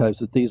the archives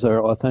that these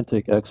are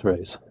authentic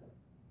x-rays.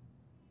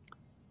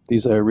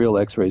 These are real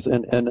x-rays.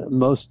 And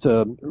most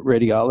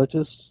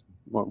radiologists,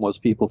 or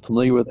most people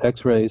familiar with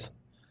x-rays,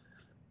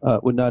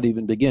 would not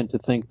even begin to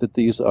think that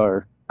these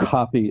are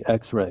copied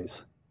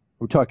x-rays.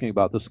 We're talking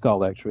about the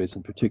skull x-rays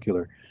in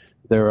particular.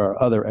 There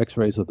are other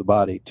x-rays of the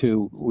body,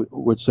 too,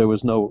 which there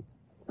was no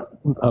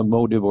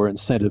motive or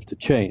incentive to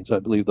change. I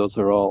believe those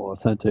are all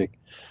authentic,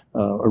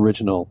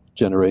 original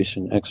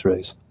generation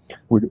x-rays.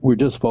 We're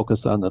just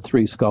focused on the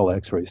 3 skull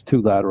x-rays,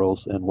 2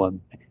 laterals and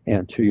 1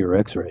 anterior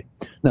x-ray.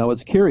 Now,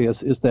 what's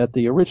curious is that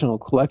the original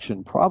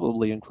collection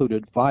probably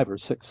included 5 or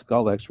 6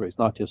 skull x-rays,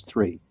 not just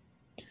 3.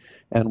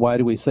 And why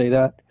do we say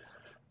that?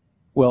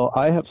 Well,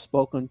 I have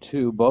spoken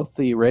to both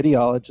the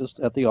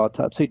radiologist at the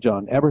autopsy,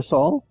 John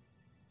Ebersol,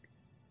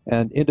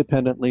 and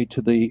independently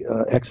to the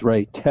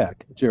x-ray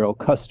tech, Gerald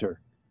Custer.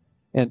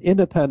 And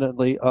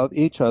independently of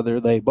each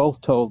other, they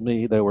both told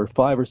me there were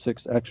 5 or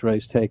 6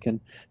 x-rays taken,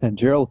 and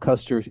Gerald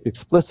Custer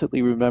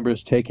explicitly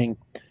remembers taking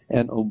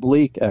an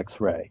oblique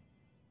x-ray.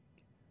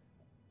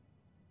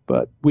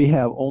 But we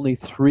have only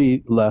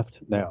 3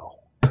 left now.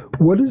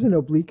 What is an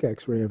oblique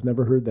x-ray? I've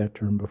never heard that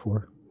term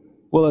before.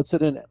 Well, it's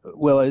at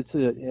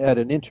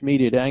an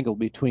intermediate angle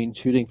between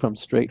shooting from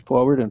straight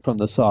forward and from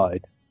the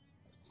side.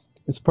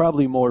 It's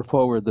probably more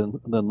forward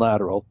than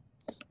lateral,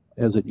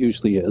 as it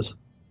usually is.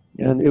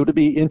 And it would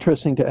be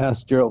interesting to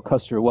ask Gerald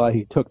Custer why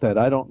he took that.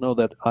 I don't know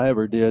that I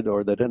ever did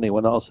or that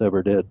anyone else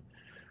ever did.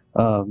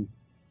 Um,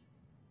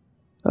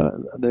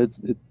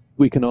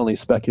 we can only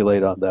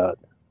speculate on that.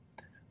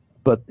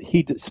 But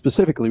he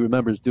specifically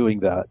remembers doing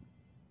that.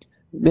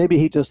 Maybe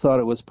he just thought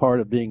it was part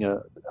of being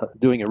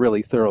doing a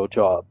really thorough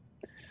job.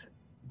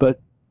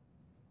 But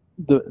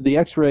the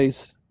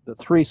X-rays, the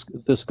three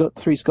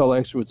skull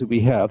X-rays that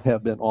we have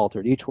been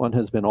altered. Each one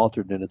has been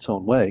altered in its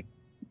own way.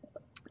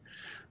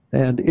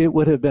 And it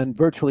would have been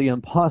virtually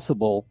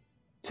impossible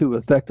to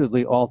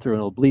effectively alter an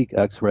oblique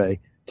X-ray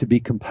to be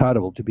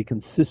compatible, to be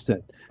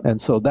consistent.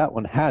 And so that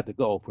one had to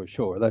go for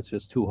sure. That's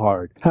just too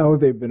hard. How have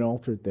they been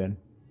altered then,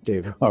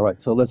 David? All right,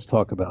 so let's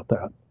talk about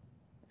that.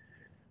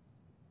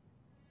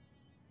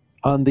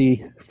 On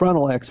the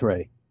frontal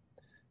X-ray,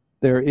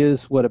 there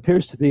is what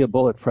appears to be a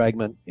bullet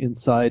fragment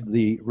inside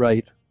the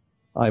right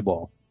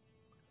eyeball,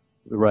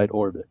 the right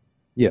orbit.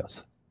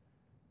 Yes,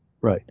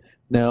 right.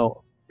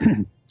 Now,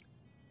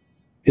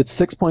 it's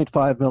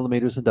 6.5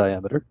 millimeters in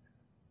diameter.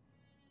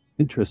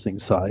 Interesting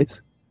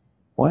size.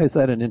 Why is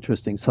that an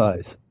interesting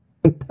size?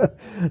 You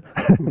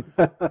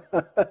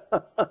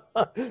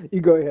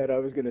go ahead. I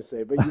was going to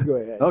say, but you go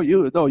ahead. No,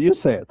 you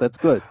say it. That's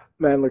good.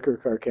 Mannlicher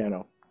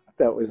Carcano.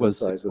 That was the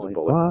size of the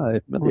bullet.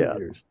 6.5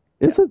 millimeters.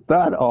 Yeah. Isn't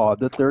that odd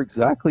that they're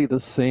exactly the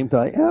same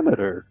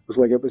diameter? It was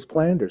like it was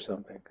planned or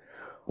something.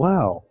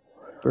 Wow.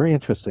 Very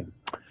interesting.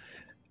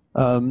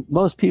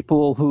 Most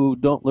people who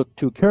don't look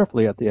too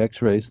carefully at the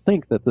X-rays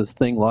think that this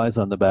thing lies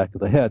on the back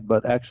of the head,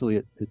 but actually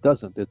it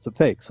doesn't. It's a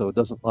fake, so it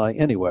doesn't lie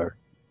anywhere.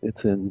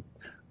 It's in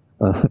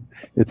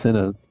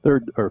a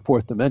third or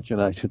fourth dimension,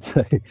 I should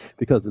say,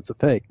 because it's a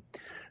fake.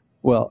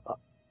 Well,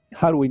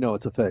 how do we know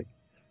it's a fake?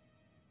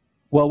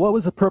 Well, what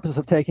was the purpose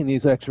of taking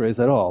these X-rays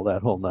at all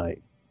that whole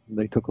night?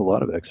 They took a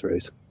lot of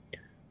X-rays.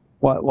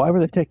 Why were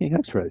they taking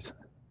X-rays?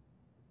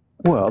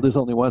 Well, there's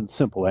only one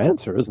simple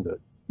answer, isn't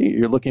it?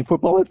 You're looking for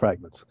bullet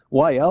fragments.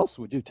 Why else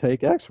would you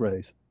take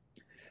X-rays?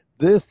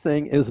 This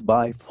thing is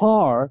by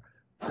far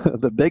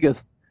the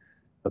biggest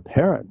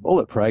apparent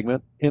bullet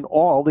fragment in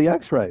all the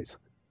X-rays.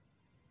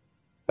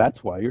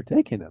 That's why you're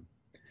taking them.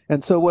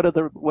 And so what did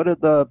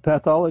the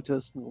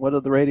pathologists, what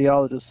did the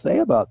radiologists say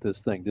about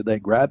this thing? Did they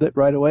grab it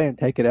right away and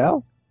take it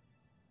out?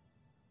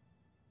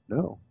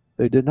 No,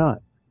 they did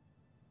not.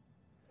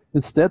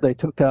 Instead, they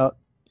took out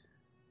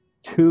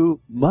two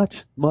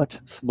much, much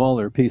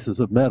smaller pieces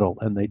of metal,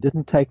 and they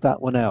didn't take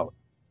that one out.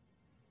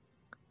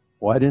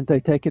 Why didn't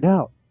they take it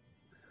out?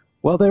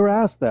 Well, they were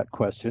asked that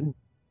question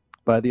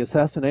by the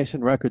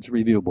Assassination Records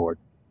Review Board,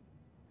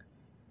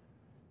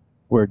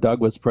 where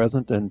Doug was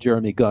present and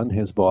Jeremy Gunn,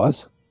 his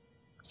boss.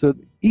 So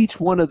each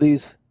one of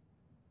these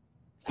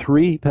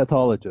three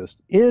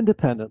pathologists,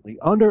 independently,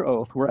 under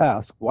oath, were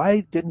asked,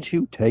 why didn't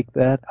you take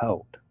that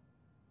out?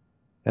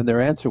 And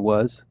their answer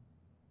was,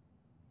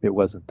 it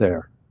wasn't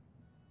there.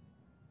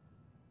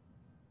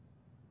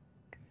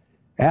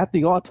 At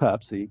the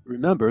autopsy,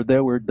 remember,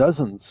 there were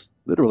dozens,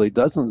 literally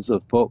dozens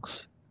of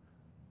folks,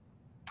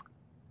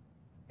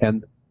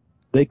 and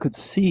they could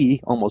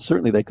see, almost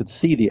certainly they could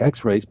see the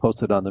X-rays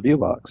posted on the view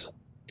box.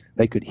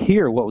 They could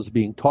hear what was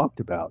being talked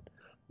about.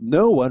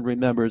 No one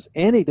remembers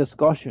any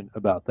discussion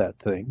about that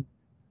thing.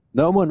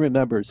 No one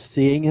remembers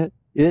seeing it.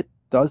 It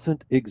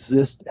doesn't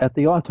exist at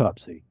the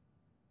autopsy.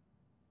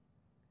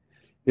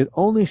 It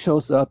only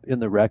shows up in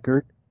the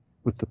record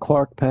with the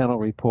Clark panel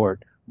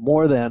report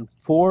more than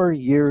 4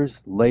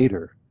 years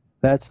later.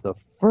 That's the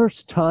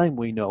first time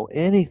we know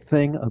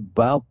anything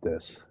about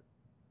this.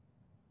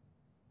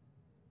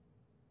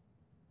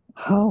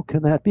 How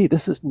can that be?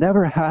 This has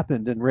never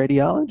happened in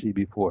radiology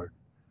before,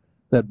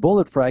 that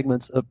bullet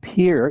fragments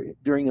appear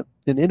during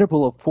an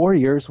interval of 4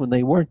 years when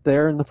they weren't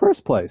there in the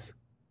first place.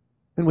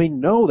 And we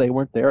know they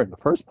weren't there in the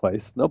first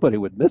place. Nobody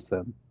would miss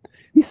them.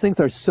 These things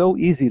are so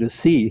easy to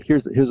see.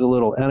 Here's a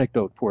little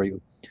anecdote for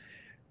you.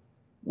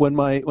 When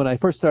I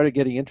first started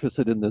getting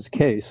interested in this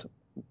case,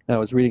 I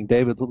was reading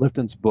David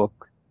Lifton's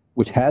book,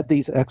 which had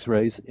these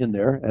X-rays in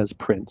there as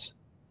prints.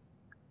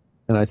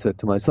 And I said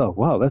to myself,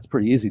 wow, that's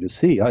pretty easy to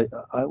see. I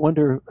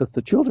wonder if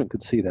the children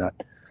could see that.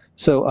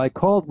 So I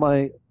called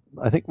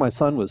I think my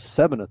son was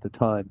 7 at the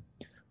time,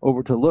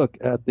 over to look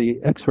at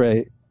the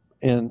X-ray,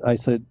 and I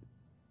said,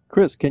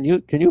 Chris, can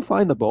you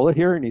find the bullet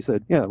here? And he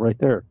said, yeah, right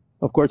there.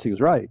 Of course, he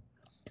was right.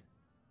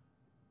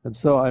 And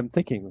so I'm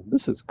thinking,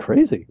 this is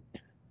crazy.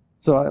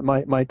 So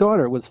my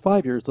daughter was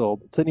 5 years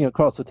old, sitting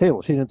across the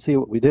table. She didn't see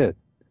what we did.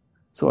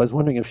 So I was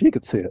wondering if she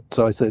could see it.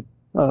 So I said,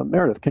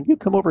 Meredith, can you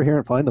come over here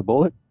and find the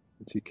bullet?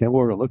 And she came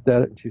over and looked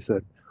at it, and she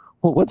said,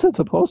 well, what's it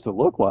supposed to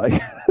look like?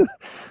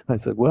 I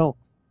said, well,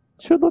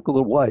 it should look a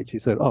little white. She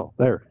said, oh,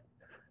 there.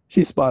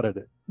 She spotted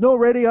it. No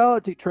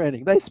radiology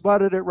training. They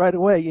spotted it right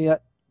away,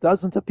 yet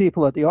dozens of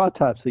people at the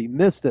autopsy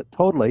missed it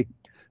totally.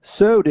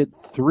 So did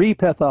 3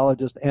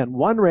 pathologists and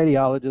 1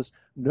 radiologist.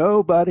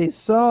 Nobody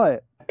saw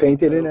it.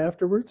 Painted in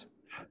afterwards?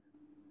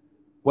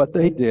 What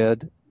they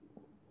did,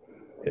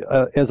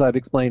 as I've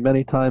explained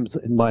many times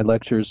in my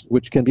lectures,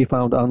 which can be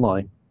found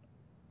online,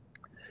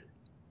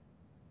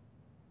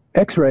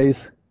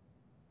 X-rays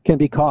can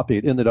be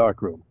copied in the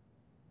darkroom.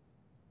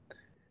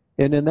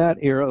 And in that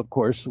era, of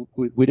course,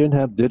 we didn't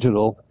have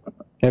digital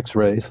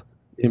X-rays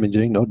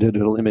imaging, no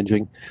digital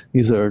imaging.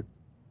 These are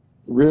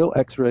real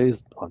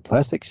X-rays on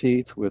plastic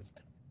sheets with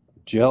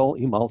gel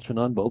emulsion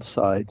on both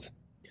sides.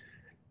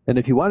 And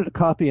if you wanted to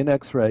copy an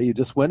X-ray, you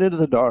just went into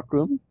the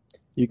darkroom,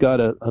 you got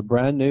a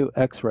brand new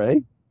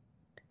X-ray,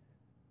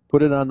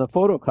 put it on the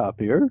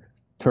photocopier,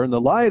 turn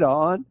the light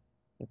on,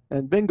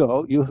 and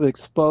bingo, you have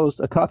exposed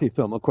a copy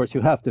film. Of course,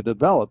 you have to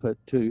develop it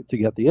to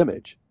get the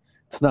image.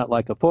 It's not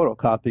like a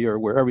photocopier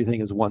where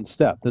everything is one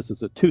step. This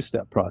is a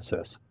two-step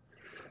process.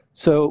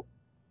 So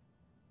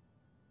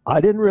I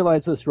didn't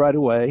realize this right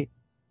away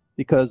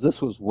because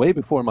this was way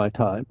before my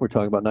time. We're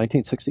talking about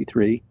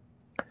 1963.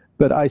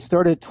 But I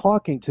started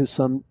talking to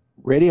some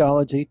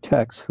radiology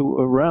techs who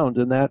were around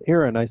in that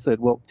era, and I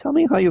said, well, tell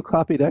me how you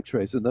copied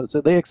X-rays. And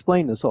so they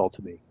explained this all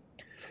to me.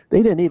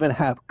 They didn't even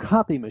have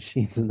copy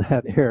machines in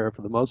that era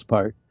for the most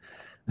part.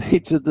 They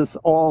did this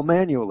all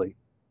manually.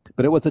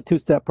 But it was a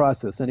two-step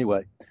process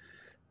anyway.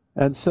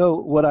 And so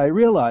what I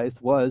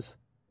realized was,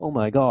 oh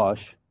my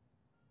gosh,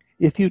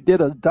 if you did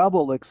a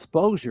double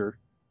exposure,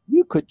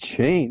 you could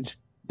change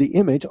the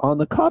image on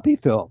the copy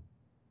film.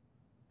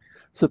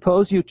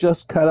 Suppose you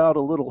just cut out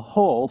a little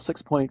hole,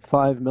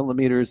 6.5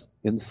 millimeters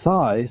in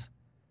size,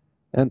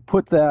 and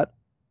put that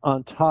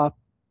on top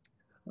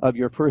of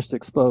your first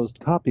exposed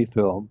copy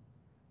film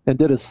and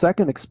did a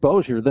second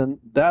exposure, then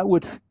that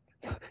would,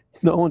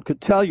 no one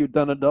could tell you'd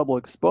done a double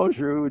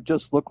exposure. It would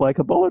just look like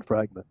a bullet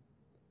fragment.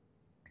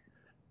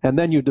 And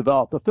then you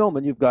develop the film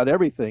and you've got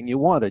everything you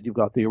wanted. You've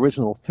got the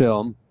original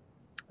film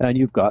and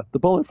you've got the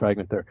bullet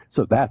fragment there.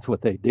 So that's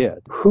what they did.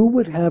 Who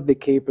would have the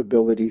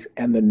capabilities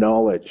and the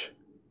knowledge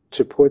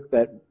to put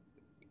that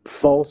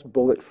false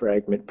bullet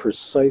fragment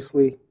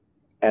precisely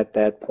at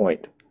that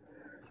point?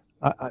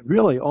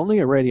 Really, only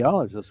a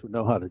radiologist would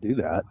know how to do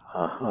that.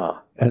 Uh-huh.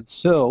 And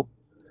so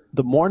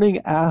the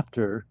morning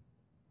after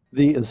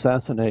the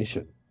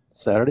assassination,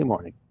 Saturday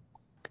morning,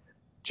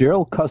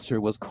 Gerald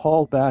Custer was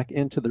called back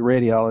into the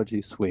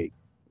radiology suite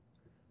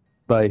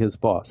by his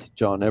boss,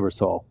 John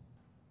Ebersol.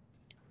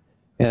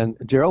 And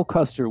Gerald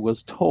Custer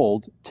was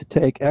told to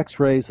take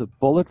X-rays of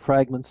bullet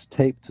fragments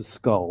taped to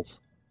skulls.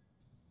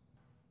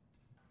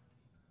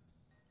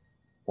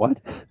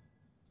 What?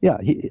 Yeah,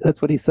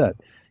 that's what he said.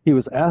 He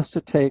was asked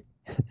to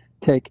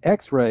take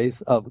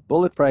X-rays of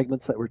bullet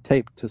fragments that were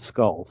taped to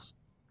skulls.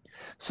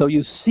 So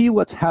you see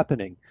what's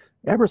happening.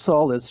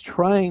 Ebersol is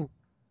trying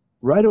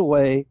right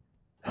away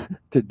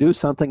to do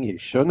something he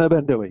shouldn't have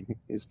been doing.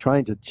 He's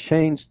trying to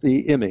change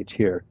the image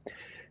here.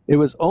 It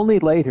was only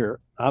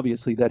later,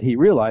 obviously, that he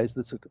realized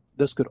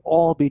this could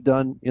all be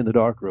done in the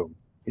darkroom.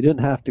 He didn't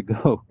have to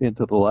go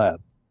into the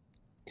lab.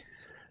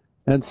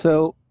 And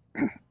so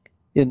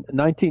in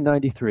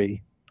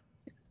 1993,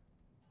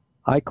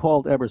 I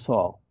called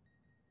Ebersol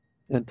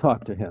and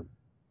talked to him.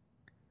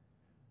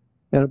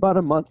 And about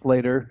a month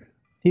later,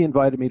 he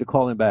invited me to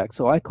call him back.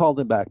 So I called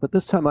him back, but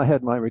this time I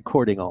had my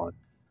recording on.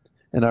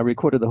 And I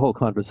recorded the whole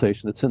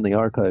conversation. It's in the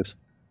archives.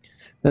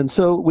 And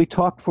so we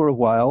talked for a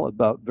while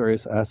about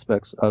various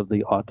aspects of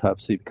the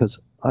autopsy because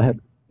I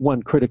had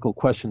one critical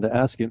question to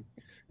ask him,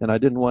 and I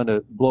didn't want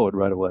to blow it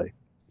right away.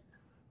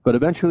 But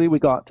eventually we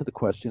got to the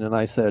question, and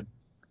I said,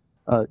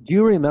 do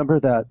you remember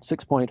that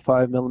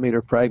 6.5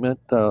 millimeter fragment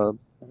on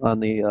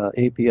the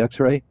AP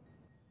X-ray?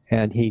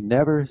 And he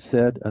never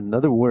said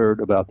another word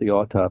about the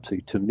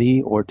autopsy to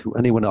me or to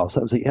anyone else.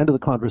 That was the end of the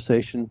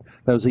conversation.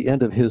 That was the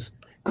end of his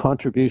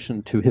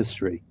contribution to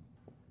history.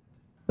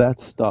 That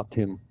stopped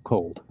him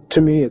cold.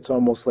 To me, it's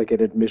almost like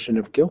an admission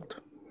of guilt.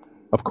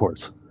 Of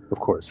course.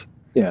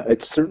 Yeah,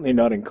 it's certainly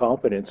not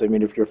incompetence. I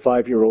mean, if your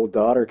 5-year-old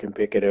daughter can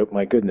pick it out,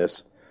 my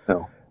goodness.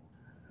 No.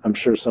 I'm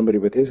sure somebody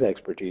with his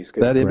expertise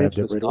could have grabbed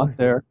it right away. That image was not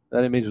there.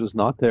 That image was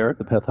not there.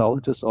 The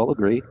pathologists all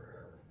agreed.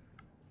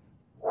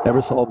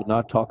 Ebersol would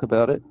not talk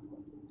about it.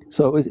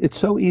 So it's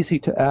so easy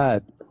to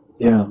add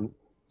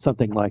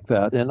something like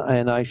that.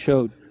 And I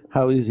showed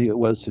how easy it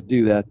was to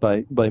do that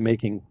by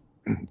making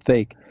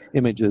fake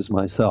images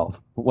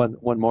myself. One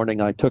morning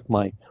I took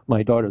my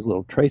daughter's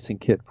little tracing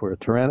kit for a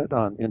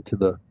pteranodon into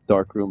the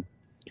darkroom,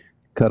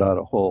 cut out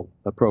a hole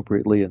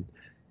appropriately,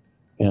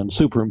 and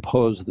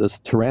superimposed this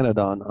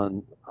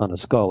pteranodon on a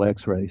skull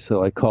X-ray.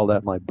 So I call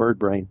that my bird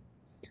brain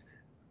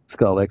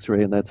skull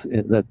X-ray, and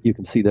that you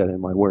can see that in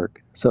my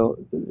work. So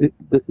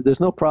there's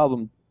no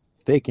problem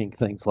faking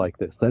things like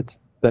this.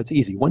 That's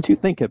easy. Once you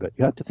think of it,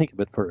 you have to think of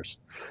it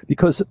first,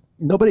 because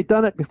nobody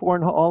done it before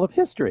in all of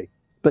history.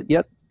 But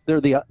yet,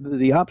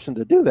 the option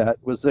to do that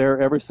was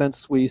there ever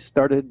since we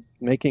started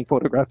making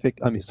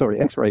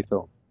X-ray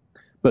film.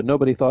 But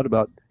nobody thought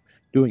about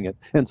doing it.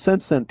 And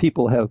since then,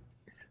 people have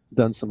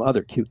done some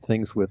other cute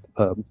things with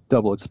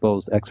double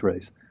exposed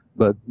X-rays.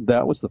 but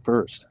that was the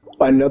first.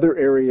 Another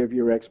area of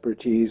your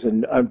expertise,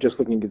 and I'm just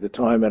looking at the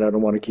time and I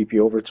don't want to keep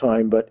you over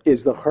time, but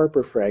is the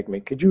Harper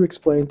fragment. Could you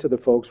explain to the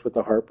folks what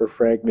the Harper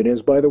fragment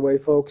is? By the way,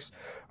 folks,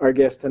 our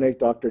guest tonight,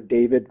 Dr.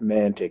 David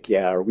Mantik.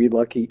 Yeah, are we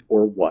lucky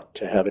or what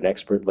to have an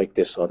expert like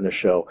this on the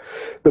show?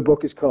 The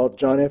book is called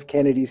John F.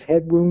 Kennedy's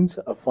Head Wounds,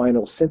 A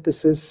Final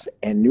Synthesis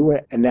and New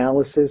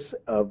Analysis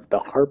of the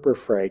Harper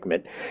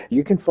Fragment.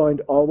 You can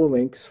find all the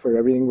links for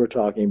everything we're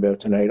talking about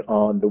tonight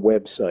on the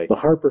website. The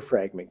Harper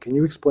Fragment, can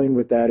you explain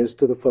what that is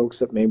to the folks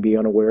that may be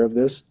unaware of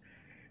this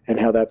and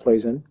how that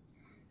plays in?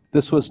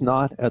 This was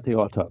not at the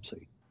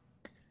autopsy.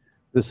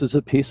 This is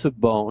a piece of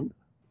bone,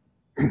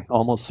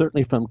 almost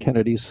certainly from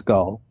Kennedy's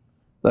skull,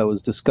 that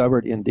was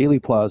discovered in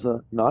Dealey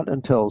Plaza not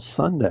until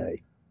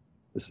Sunday.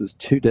 This is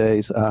 2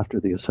 days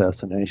after the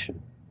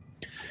assassination.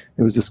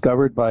 It was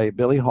discovered by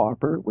Billy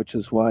Harper, which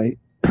is why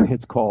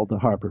it's called the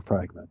Harper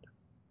Fragment.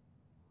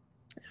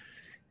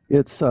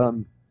 It's,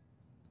 let's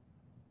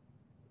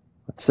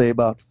say,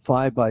 about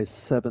 5 by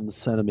 7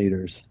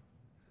 centimeters.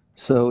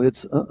 So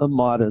it's a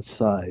modest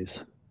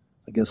size.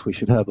 I guess we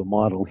should have a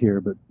model here,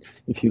 but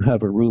if you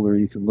have a ruler,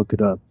 you can look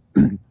it up.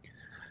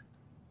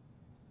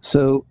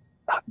 So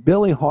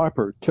Billy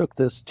Harper took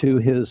this to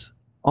his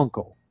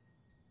uncle,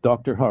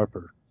 Dr.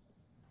 Harper,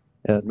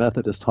 at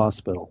Methodist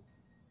Hospital.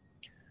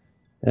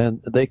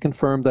 And they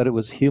confirmed that it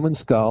was human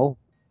skull.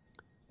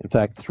 In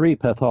fact, 3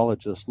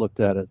 pathologists looked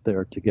at it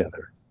there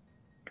together.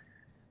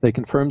 They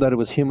confirmed that it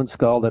was human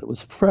skull, that it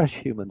was fresh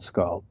human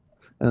skull.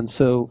 And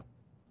so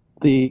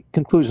the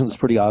conclusion is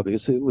pretty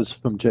obvious. It was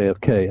from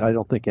JFK. I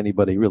don't think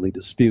anybody really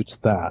disputes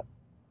that.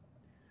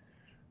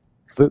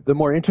 The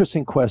more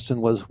interesting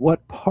question was,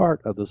 what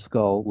part of the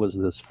skull was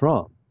this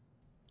from?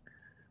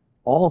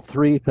 All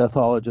 3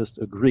 pathologists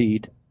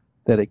agreed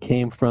that it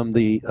came from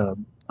the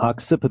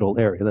occipital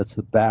area. That's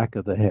the back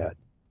of the head.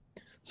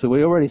 So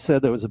we already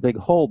said there was a big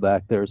hole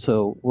back there,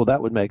 so, well,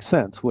 that would make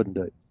sense, wouldn't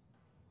it?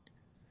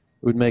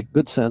 It would make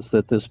good sense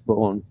that this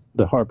bone,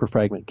 the Harper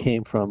fragment,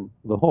 came from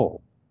the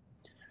hole.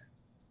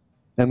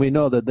 And we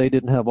know that they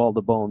didn't have all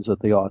the bones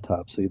at the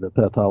autopsy. The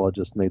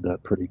pathologist made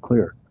that pretty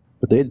clear.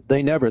 But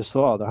they never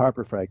saw the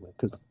Harper fragment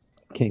because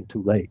it came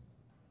too late.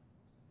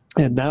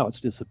 And now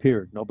it's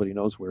disappeared. Nobody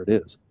knows where it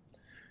is.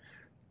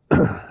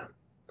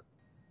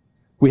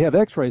 We have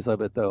x-rays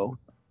of it, though,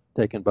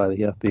 taken by the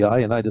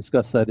FBI, and I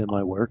discussed that in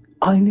my work.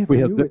 I never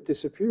knew it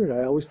disappeared.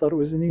 I always thought it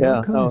was in the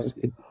archives.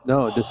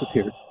 No, it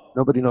disappeared.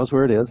 Nobody knows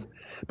where it is.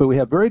 But we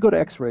have very good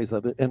x-rays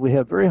of it, and we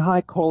have very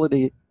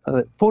high-quality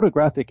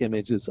photographic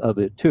images of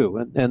it, too.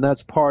 And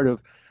that's part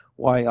of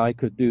why I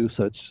could do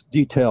such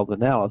detailed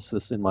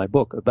analysis in my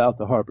book about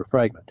the Harper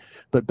fragment.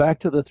 But back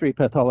to the 3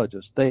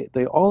 pathologists.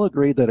 They all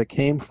agreed that it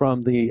came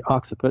from the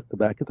occiput, the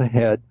back of the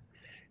head.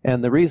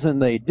 And the reason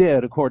they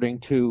did, according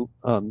to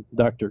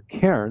Dr.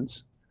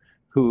 Cairns,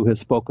 who has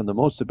spoken the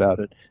most about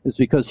it, is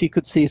because he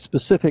could see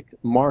specific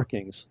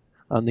markings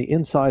on the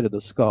inside of the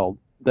skull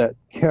that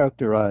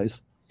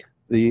characterize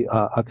the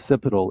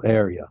occipital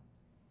area.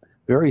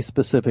 Very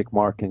specific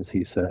markings,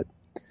 he said.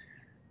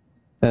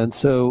 And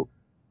so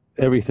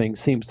everything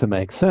seems to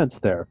make sense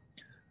there.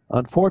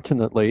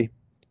 Unfortunately,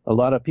 a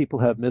lot of people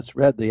have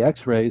misread the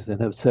x-rays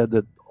and have said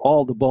that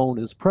all the bone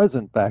is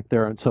present back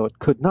there, and so it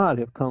could not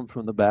have come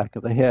from the back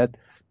of the head.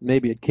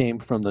 Maybe it came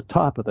from the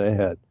top of the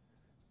head.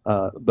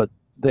 But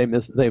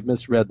they've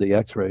misread the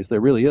x-rays. There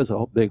really is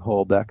a big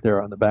hole back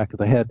there on the back of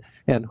the head.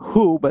 And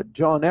who but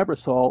John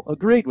Ebersol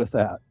agreed with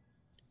that?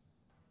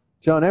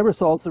 John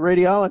Ebersol's the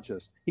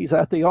radiologist. He's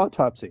at the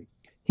autopsy.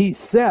 He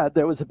said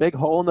there was a big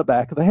hole in the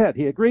back of the head.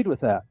 He agreed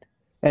with that.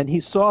 And he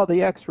saw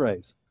the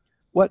x-rays.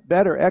 What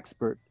better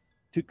expert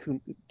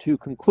to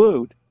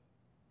conclude,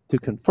 to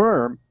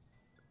confirm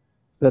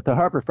that the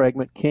Harper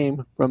fragment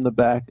came from the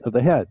back of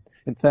the head?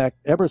 In fact,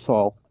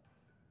 Ebersol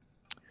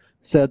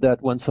said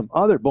that when some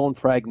other bone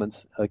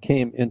fragments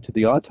came into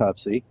the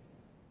autopsy,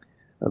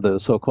 the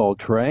so-called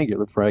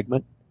triangular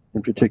fragment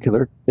in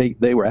particular,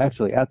 they were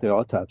actually at the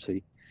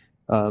autopsy.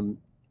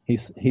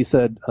 He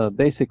said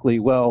basically,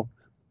 well,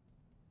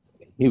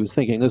 he was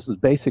thinking this is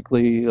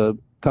basically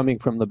coming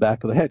from the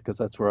back of the head because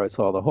that's where I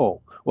saw the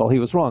hole. Well, he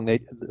was wrong. They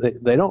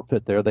don't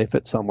fit there. They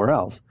fit somewhere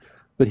else.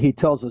 But he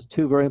tells us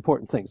 2 very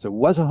important things. There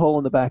was a hole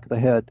in the back of the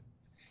head,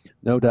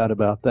 no doubt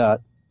about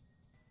that,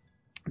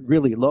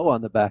 really low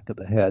on the back of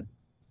the head.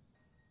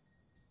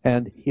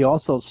 And he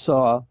also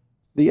saw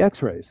the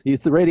x-rays.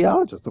 He's the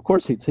radiologist. Of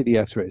course he'd see the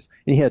x-rays.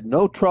 And he had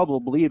no trouble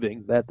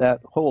believing that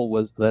that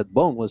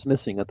bone was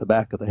missing at the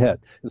back of the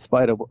head, in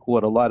spite of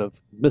what a lot of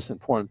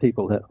misinformed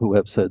people who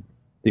have said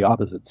the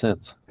opposite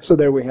since. So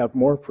there we have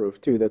more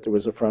proof, too, that there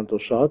was a frontal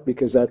shot,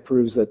 because that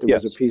proves that there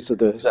was a piece of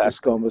the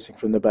skull missing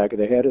from the back of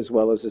the head, as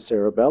well as the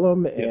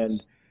cerebellum, and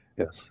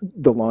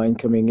the line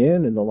coming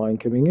in and the line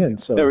coming in.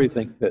 So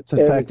everything fits.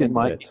 In fact,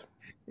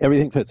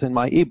 everything fits. In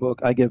my ebook,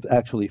 I give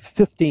actually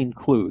 15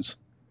 clues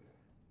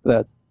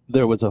that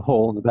there was a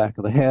hole in the back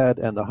of the head,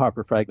 and the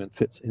Harper fragment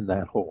fits in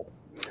that hole.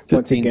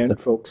 Once again,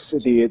 folks,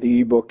 the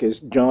ebook is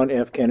John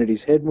F.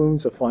 Kennedy's Head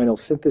Wounds, A Final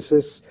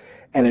Synthesis,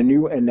 and a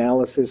New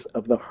Analysis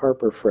of the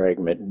Harper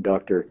Fragment. And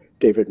Dr.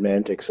 David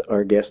Mantix,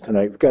 our guest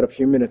tonight. We've got a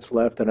few minutes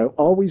left, and I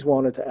always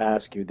wanted to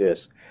ask you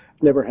this.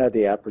 Never had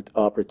the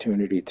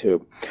opportunity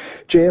to.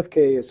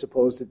 JFK is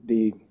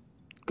supposedly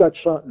got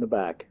shot in the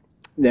back.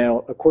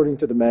 Now, according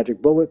to the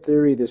magic bullet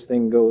theory, this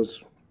thing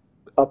goes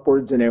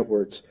upwards and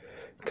outwards,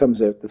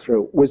 comes out the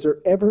throat. Was there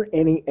ever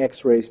any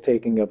x-rays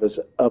taken of his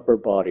upper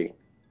body?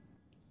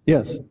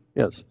 Yes.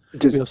 We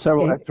have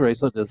several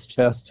x-rays of his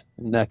chest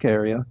and neck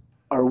area.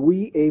 Are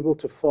we able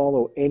to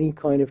follow any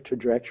kind of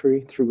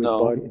trajectory through his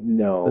body?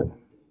 No.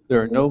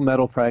 There are no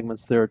metal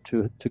fragments there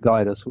to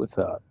guide us with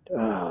that.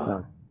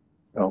 No.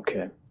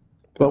 Okay.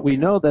 But we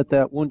know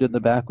that wound in the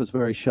back was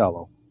very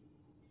shallow.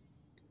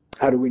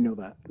 How do we know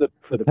that? The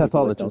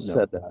pathologist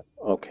said that.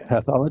 Okay.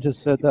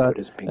 Pathologist said that.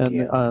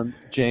 And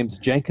James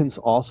Jenkins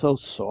also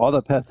saw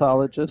the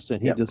pathologist,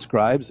 and he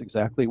describes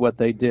exactly what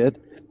they did.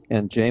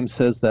 And James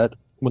says that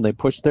when they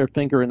pushed their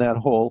finger in that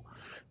hole,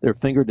 their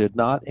finger did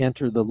not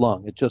enter the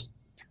lung. It just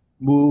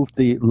moved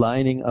the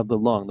lining of the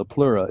lung, the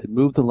pleura. It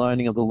moved the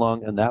lining of the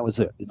lung, and that was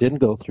it. It didn't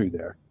go through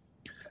there.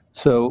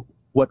 So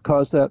what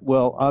caused that?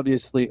 Well,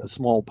 obviously a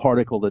small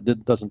particle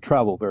that doesn't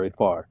travel very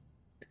far.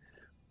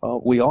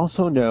 We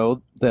also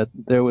know that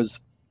there was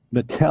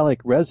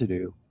metallic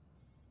residue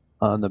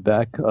on the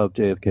back of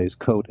JFK's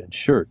coat and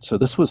shirt. So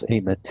this was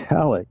a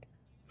metallic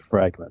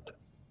fragment.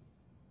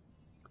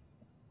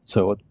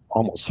 So it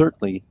almost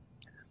certainly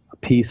a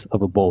piece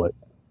of a bullet.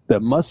 The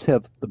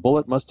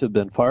bullet must have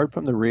been fired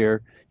from the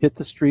rear, hit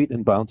the street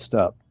and bounced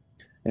up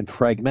and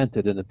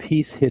fragmented, and a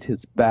piece hit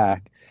his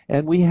back.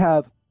 And we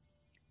have,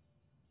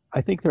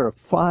 I think there are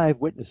 5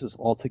 witnesses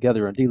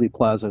altogether in Dealey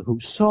Plaza who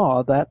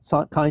saw that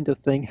kind of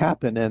thing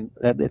happen, and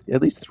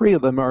at least 3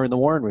 of them are in the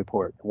Warren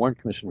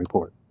Commission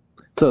report.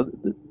 So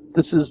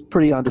this is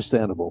pretty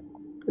understandable.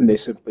 And they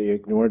simply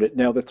ignored it.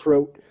 Now the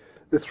throat,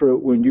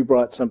 when you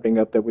brought something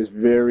up that was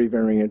very,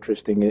 very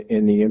interesting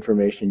in the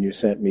information you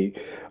sent me,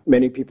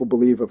 many people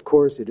believe, of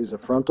course, it is a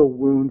frontal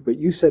wound, but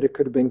you said it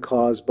could have been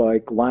caused by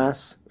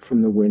glass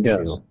from the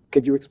windshield. Yes.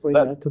 Could you explain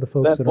that to the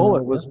folks? That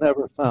bullet was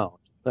never found.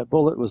 That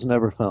bullet was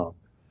never found.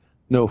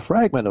 No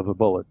fragment of a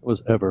bullet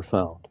was ever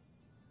found.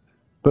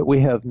 But we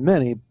have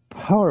many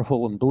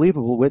powerful and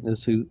believable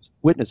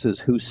witnesses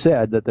who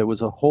said that there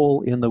was a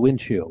hole in the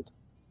windshield.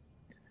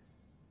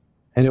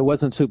 And it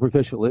wasn't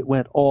superficial. It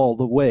went all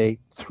the way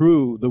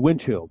through the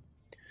windshield.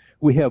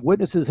 We have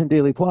witnesses in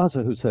Dealey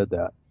Plaza who said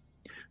that.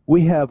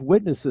 We have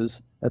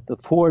witnesses at the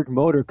Ford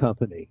Motor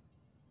Company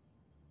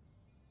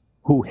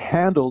who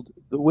handled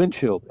the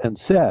windshield and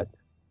said,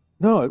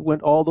 no, it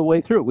went all the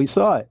way through. We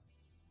saw it.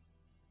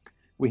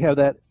 We have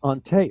that on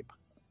tape.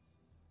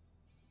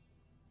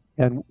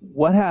 And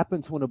what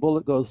happens when a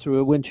bullet goes through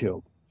a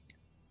windshield?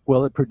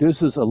 Well, it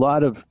produces a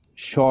lot of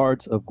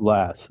shards of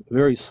glass,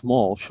 very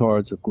small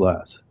shards of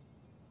glass.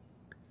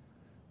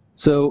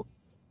 So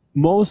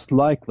most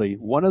likely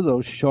one of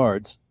those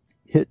shards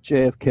hit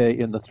JFK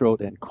in the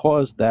throat and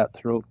caused that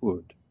throat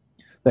wound.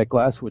 That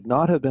glass would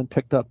not have been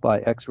picked up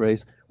by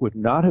x-rays, would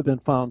not have been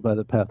found by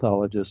the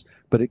pathologist,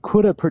 but it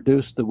could have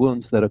produced the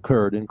wounds that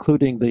occurred,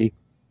 including the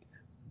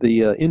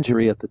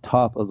injury at the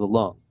top of the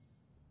lung,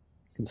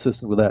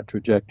 consistent with that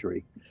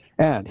trajectory.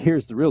 And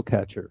here's the real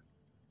catcher.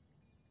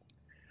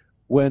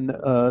 When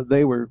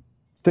they were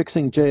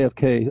fixing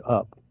JFK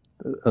up,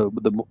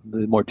 the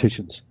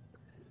morticians,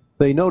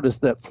 they noticed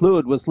that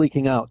fluid was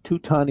leaking out 2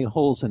 tiny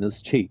holes in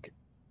his cheek.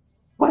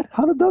 What?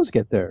 How did those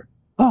get there?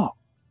 Oh,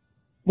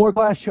 more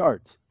glass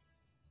shards.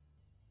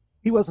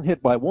 He wasn't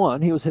hit by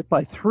 1, he was hit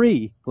by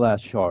 3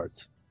 glass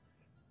shards.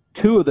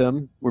 2 of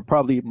them were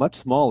probably much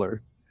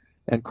smaller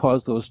and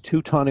caused those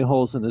 2 tiny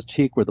holes in his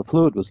cheek where the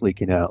fluid was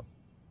leaking out.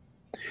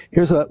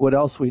 Here's what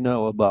else we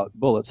know about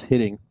bullets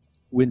hitting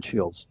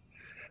windshields.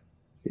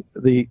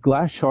 The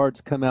glass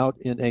shards come out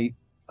in a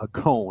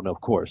cone,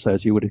 of course,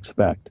 as you would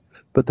expect.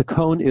 But the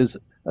cone is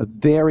a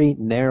very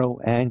narrow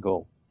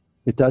angle.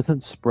 It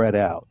doesn't spread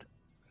out.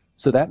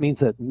 So that means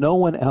that no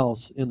one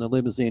else in the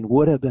limousine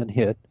would have been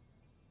hit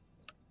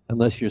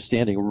unless you're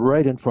standing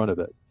right in front of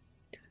it.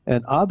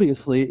 And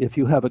obviously, if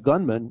you have a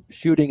gunman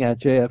shooting at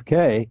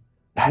JFK,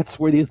 that's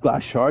where these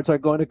glass shards are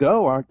going to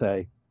go, aren't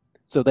they?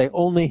 So they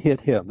only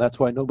hit him. That's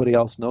why nobody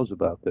else knows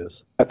about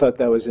this. I thought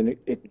that was an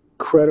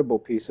incredible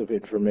piece of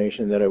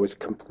information that I was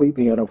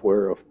completely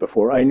unaware of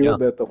before. I knew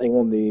about the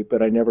whole knee,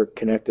 but I never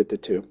connected the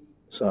two.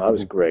 So that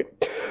was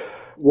great.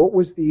 What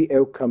was the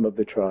outcome of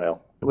the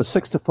trial? It was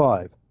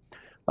 6-5.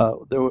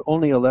 There were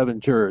only 11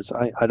 jurors.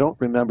 I don't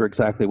remember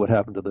exactly what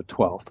happened to the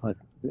 12th.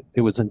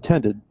 It was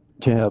intended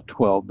to have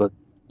 12, but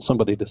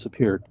somebody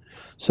disappeared.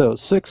 So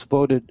 6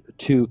 voted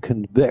to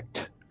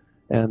convict,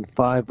 and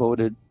 5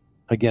 voted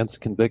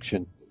against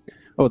conviction.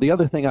 Oh, the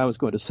other thing I was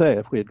going to say,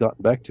 if we had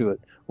gotten back to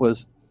it,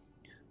 was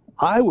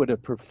I would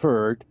have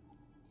preferred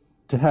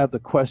to have the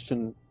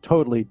question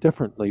totally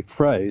differently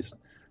phrased.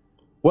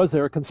 Was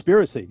there a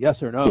conspiracy?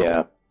 Yes or no?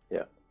 Yeah.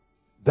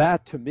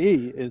 That, to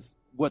me, is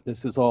what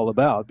this is all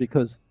about,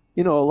 because,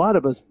 a lot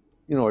of us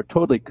are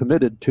totally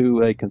committed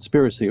to a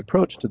conspiracy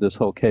approach to this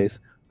whole case.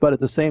 But at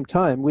the same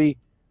time, we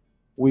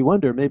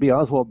wonder maybe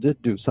Oswald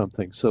did do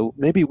something. So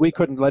maybe we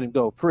couldn't let him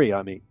go free.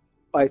 I mean,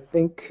 I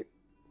think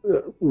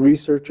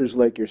researchers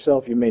like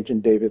yourself, you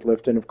mentioned David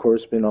Lifton, of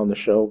course, been on the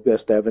show,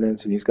 Best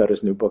Evidence, and he's got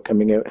his new book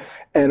coming out,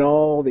 and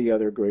all the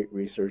other great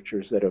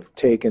researchers that have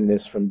taken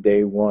this from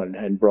day one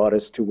and brought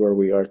us to where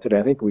we are today.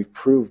 I think we've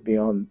proved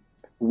beyond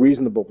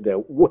reasonable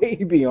doubt,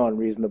 way beyond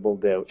reasonable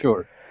doubt,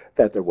 sure,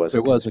 that there was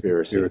a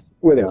conspiracy.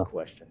 Without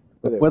question.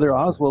 Whether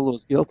Oswald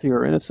was guilty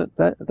or innocent,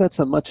 that's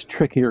a much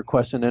trickier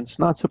question, and it's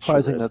not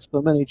surprising that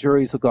so many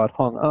juries have got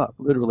hung up,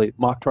 literally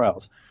mock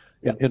trials.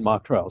 In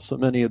mock trials. So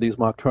many of these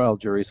mock trial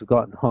juries have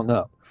gotten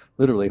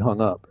literally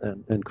hung up,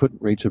 and couldn't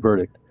reach a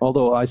verdict.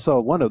 Although I saw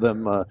one of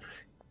them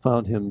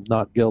found him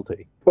not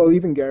guilty. Well,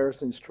 even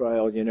Garrison's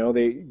trial,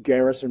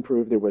 Garrison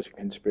proved there was a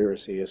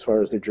conspiracy as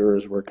far as the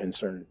jurors were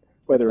concerned.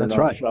 Whether or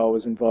not Shaw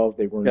was involved,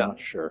 they were not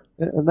sure.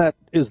 And that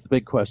is the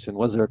big question.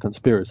 Was there a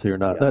conspiracy or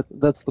not? Yeah.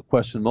 That's the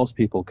question most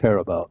people care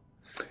about.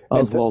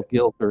 Oswald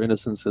guilt or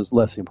innocence is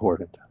less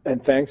important.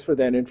 And thanks for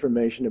that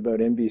information about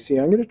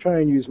NBC. I'm going to try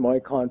and use my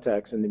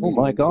contacts in the media.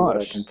 Oh my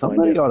gosh!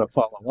 Somebody ought to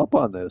follow up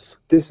on this.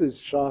 This is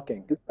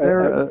shocking.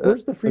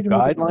 Where's the freedom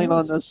of the guideline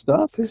on this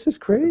stuff? This is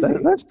crazy.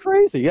 That's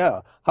crazy. Yeah.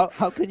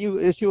 How can you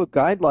issue a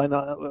guideline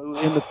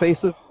in the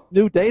face of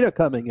new data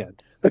coming in?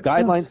 The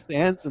guideline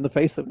stands in the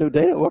face of new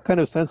data. What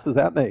kind of sense does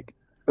that make?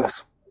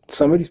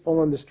 Somebody's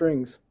pulling the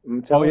strings.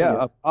 I'm telling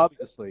you.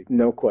 Obviously.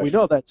 No question. We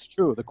know that's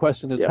true. The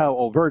question is how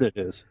overt it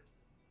is.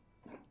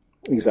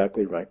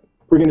 Exactly right.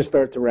 We're going to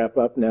start to wrap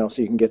up now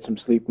so you can get some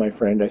sleep, my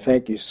friend. I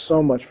thank you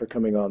so much for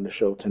coming on the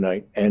show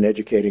tonight and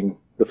educating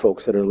the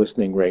folks that are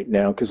listening right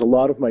now, because a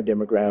lot of my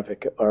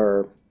demographic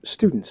are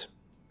students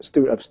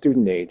of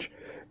student age,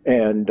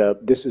 and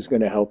this is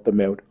going to help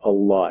them out a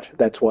lot.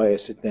 That's why I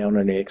sit down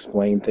and I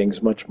explain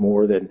things much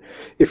more than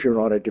if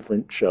you're on a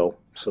different show.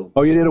 So,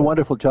 you did a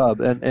wonderful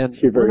job, and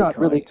we're not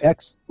really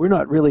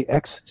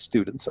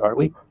ex-students, are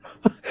we?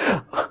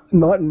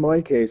 Not in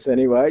my case,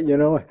 anyway.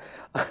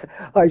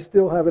 I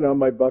still have it on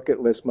my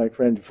bucket list, my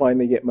friend, to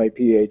finally get my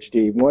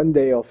PhD. One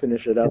day I'll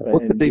finish it up.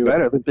 What could be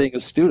better than being a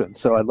student?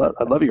 So I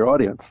love your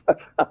audience.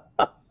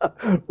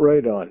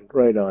 Right on.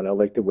 I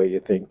like the way you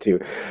think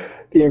too.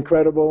 The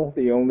incredible,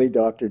 the only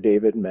Dr.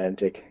 David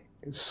Mantik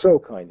is so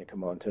kind to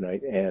come on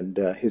tonight, and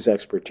his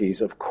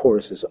expertise, of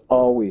course, is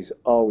always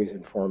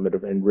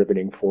informative and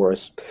riveting for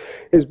us.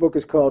 His book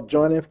is called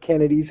John F.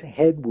 Kennedy's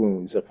Head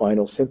Wounds, a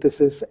final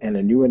synthesis and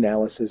a new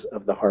analysis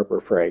of the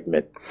Harper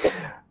fragment.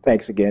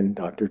 Thanks again,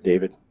 Dr.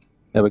 David.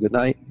 Have a good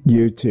night.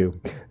 You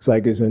too.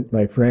 Zeitgesund,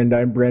 my friend.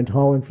 I'm Brent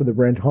Holland for The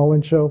Brent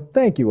Holland Show.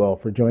 Thank you all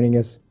for joining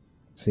us.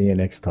 See you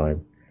next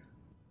time.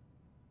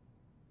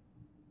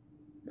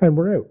 And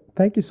we're out.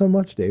 Thank you so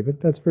much, David.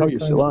 That's very kind.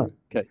 You're still on.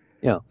 Okay.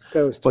 Yeah.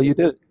 Well, you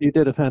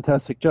did a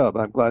fantastic job.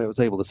 I'm glad I was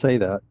able to say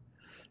that.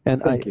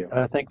 And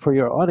I think for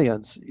your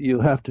audience, you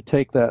have to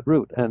take that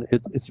route. And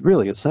it's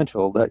really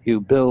essential that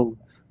you build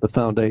the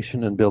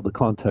foundation and build the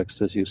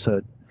context, as you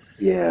said.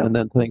 Yeah. And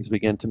then things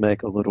begin to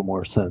make a little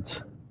more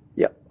sense.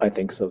 Yeah, I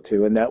think so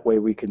too. And that way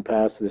we can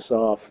pass this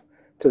off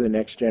to the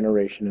next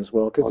generation as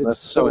well, because it's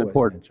so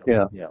important.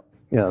 Essential.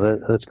 Yeah,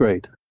 that's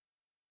great.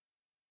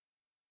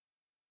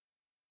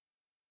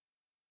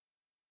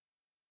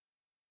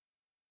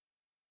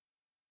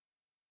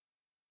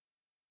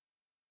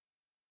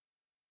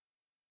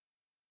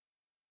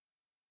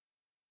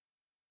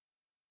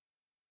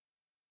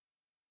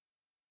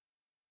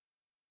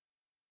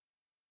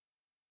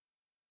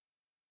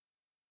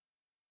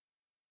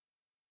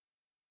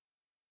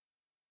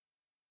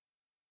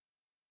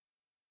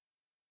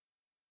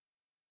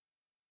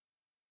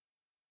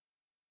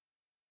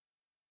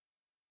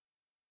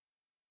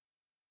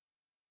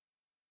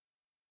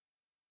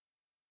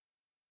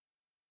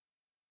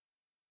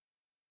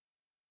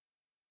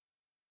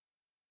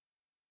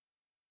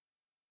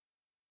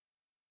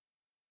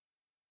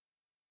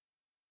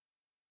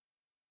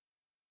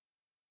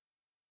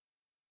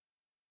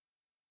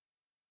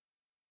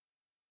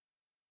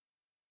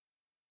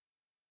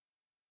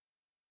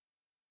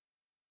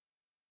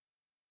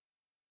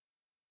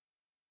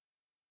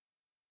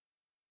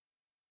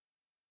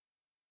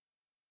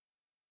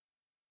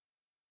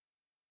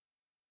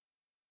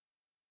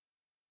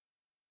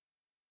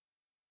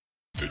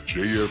 The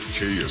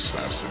JFK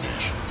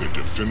Assassination, the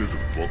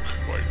definitive book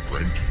by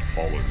Brent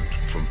Holland.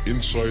 From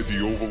inside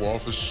the Oval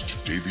Office to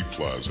Daily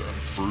Plaza,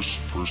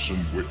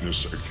 first-person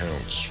witness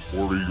accounts.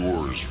 Order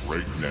yours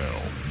right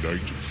now,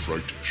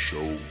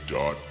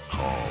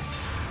 nightfrightshow.com.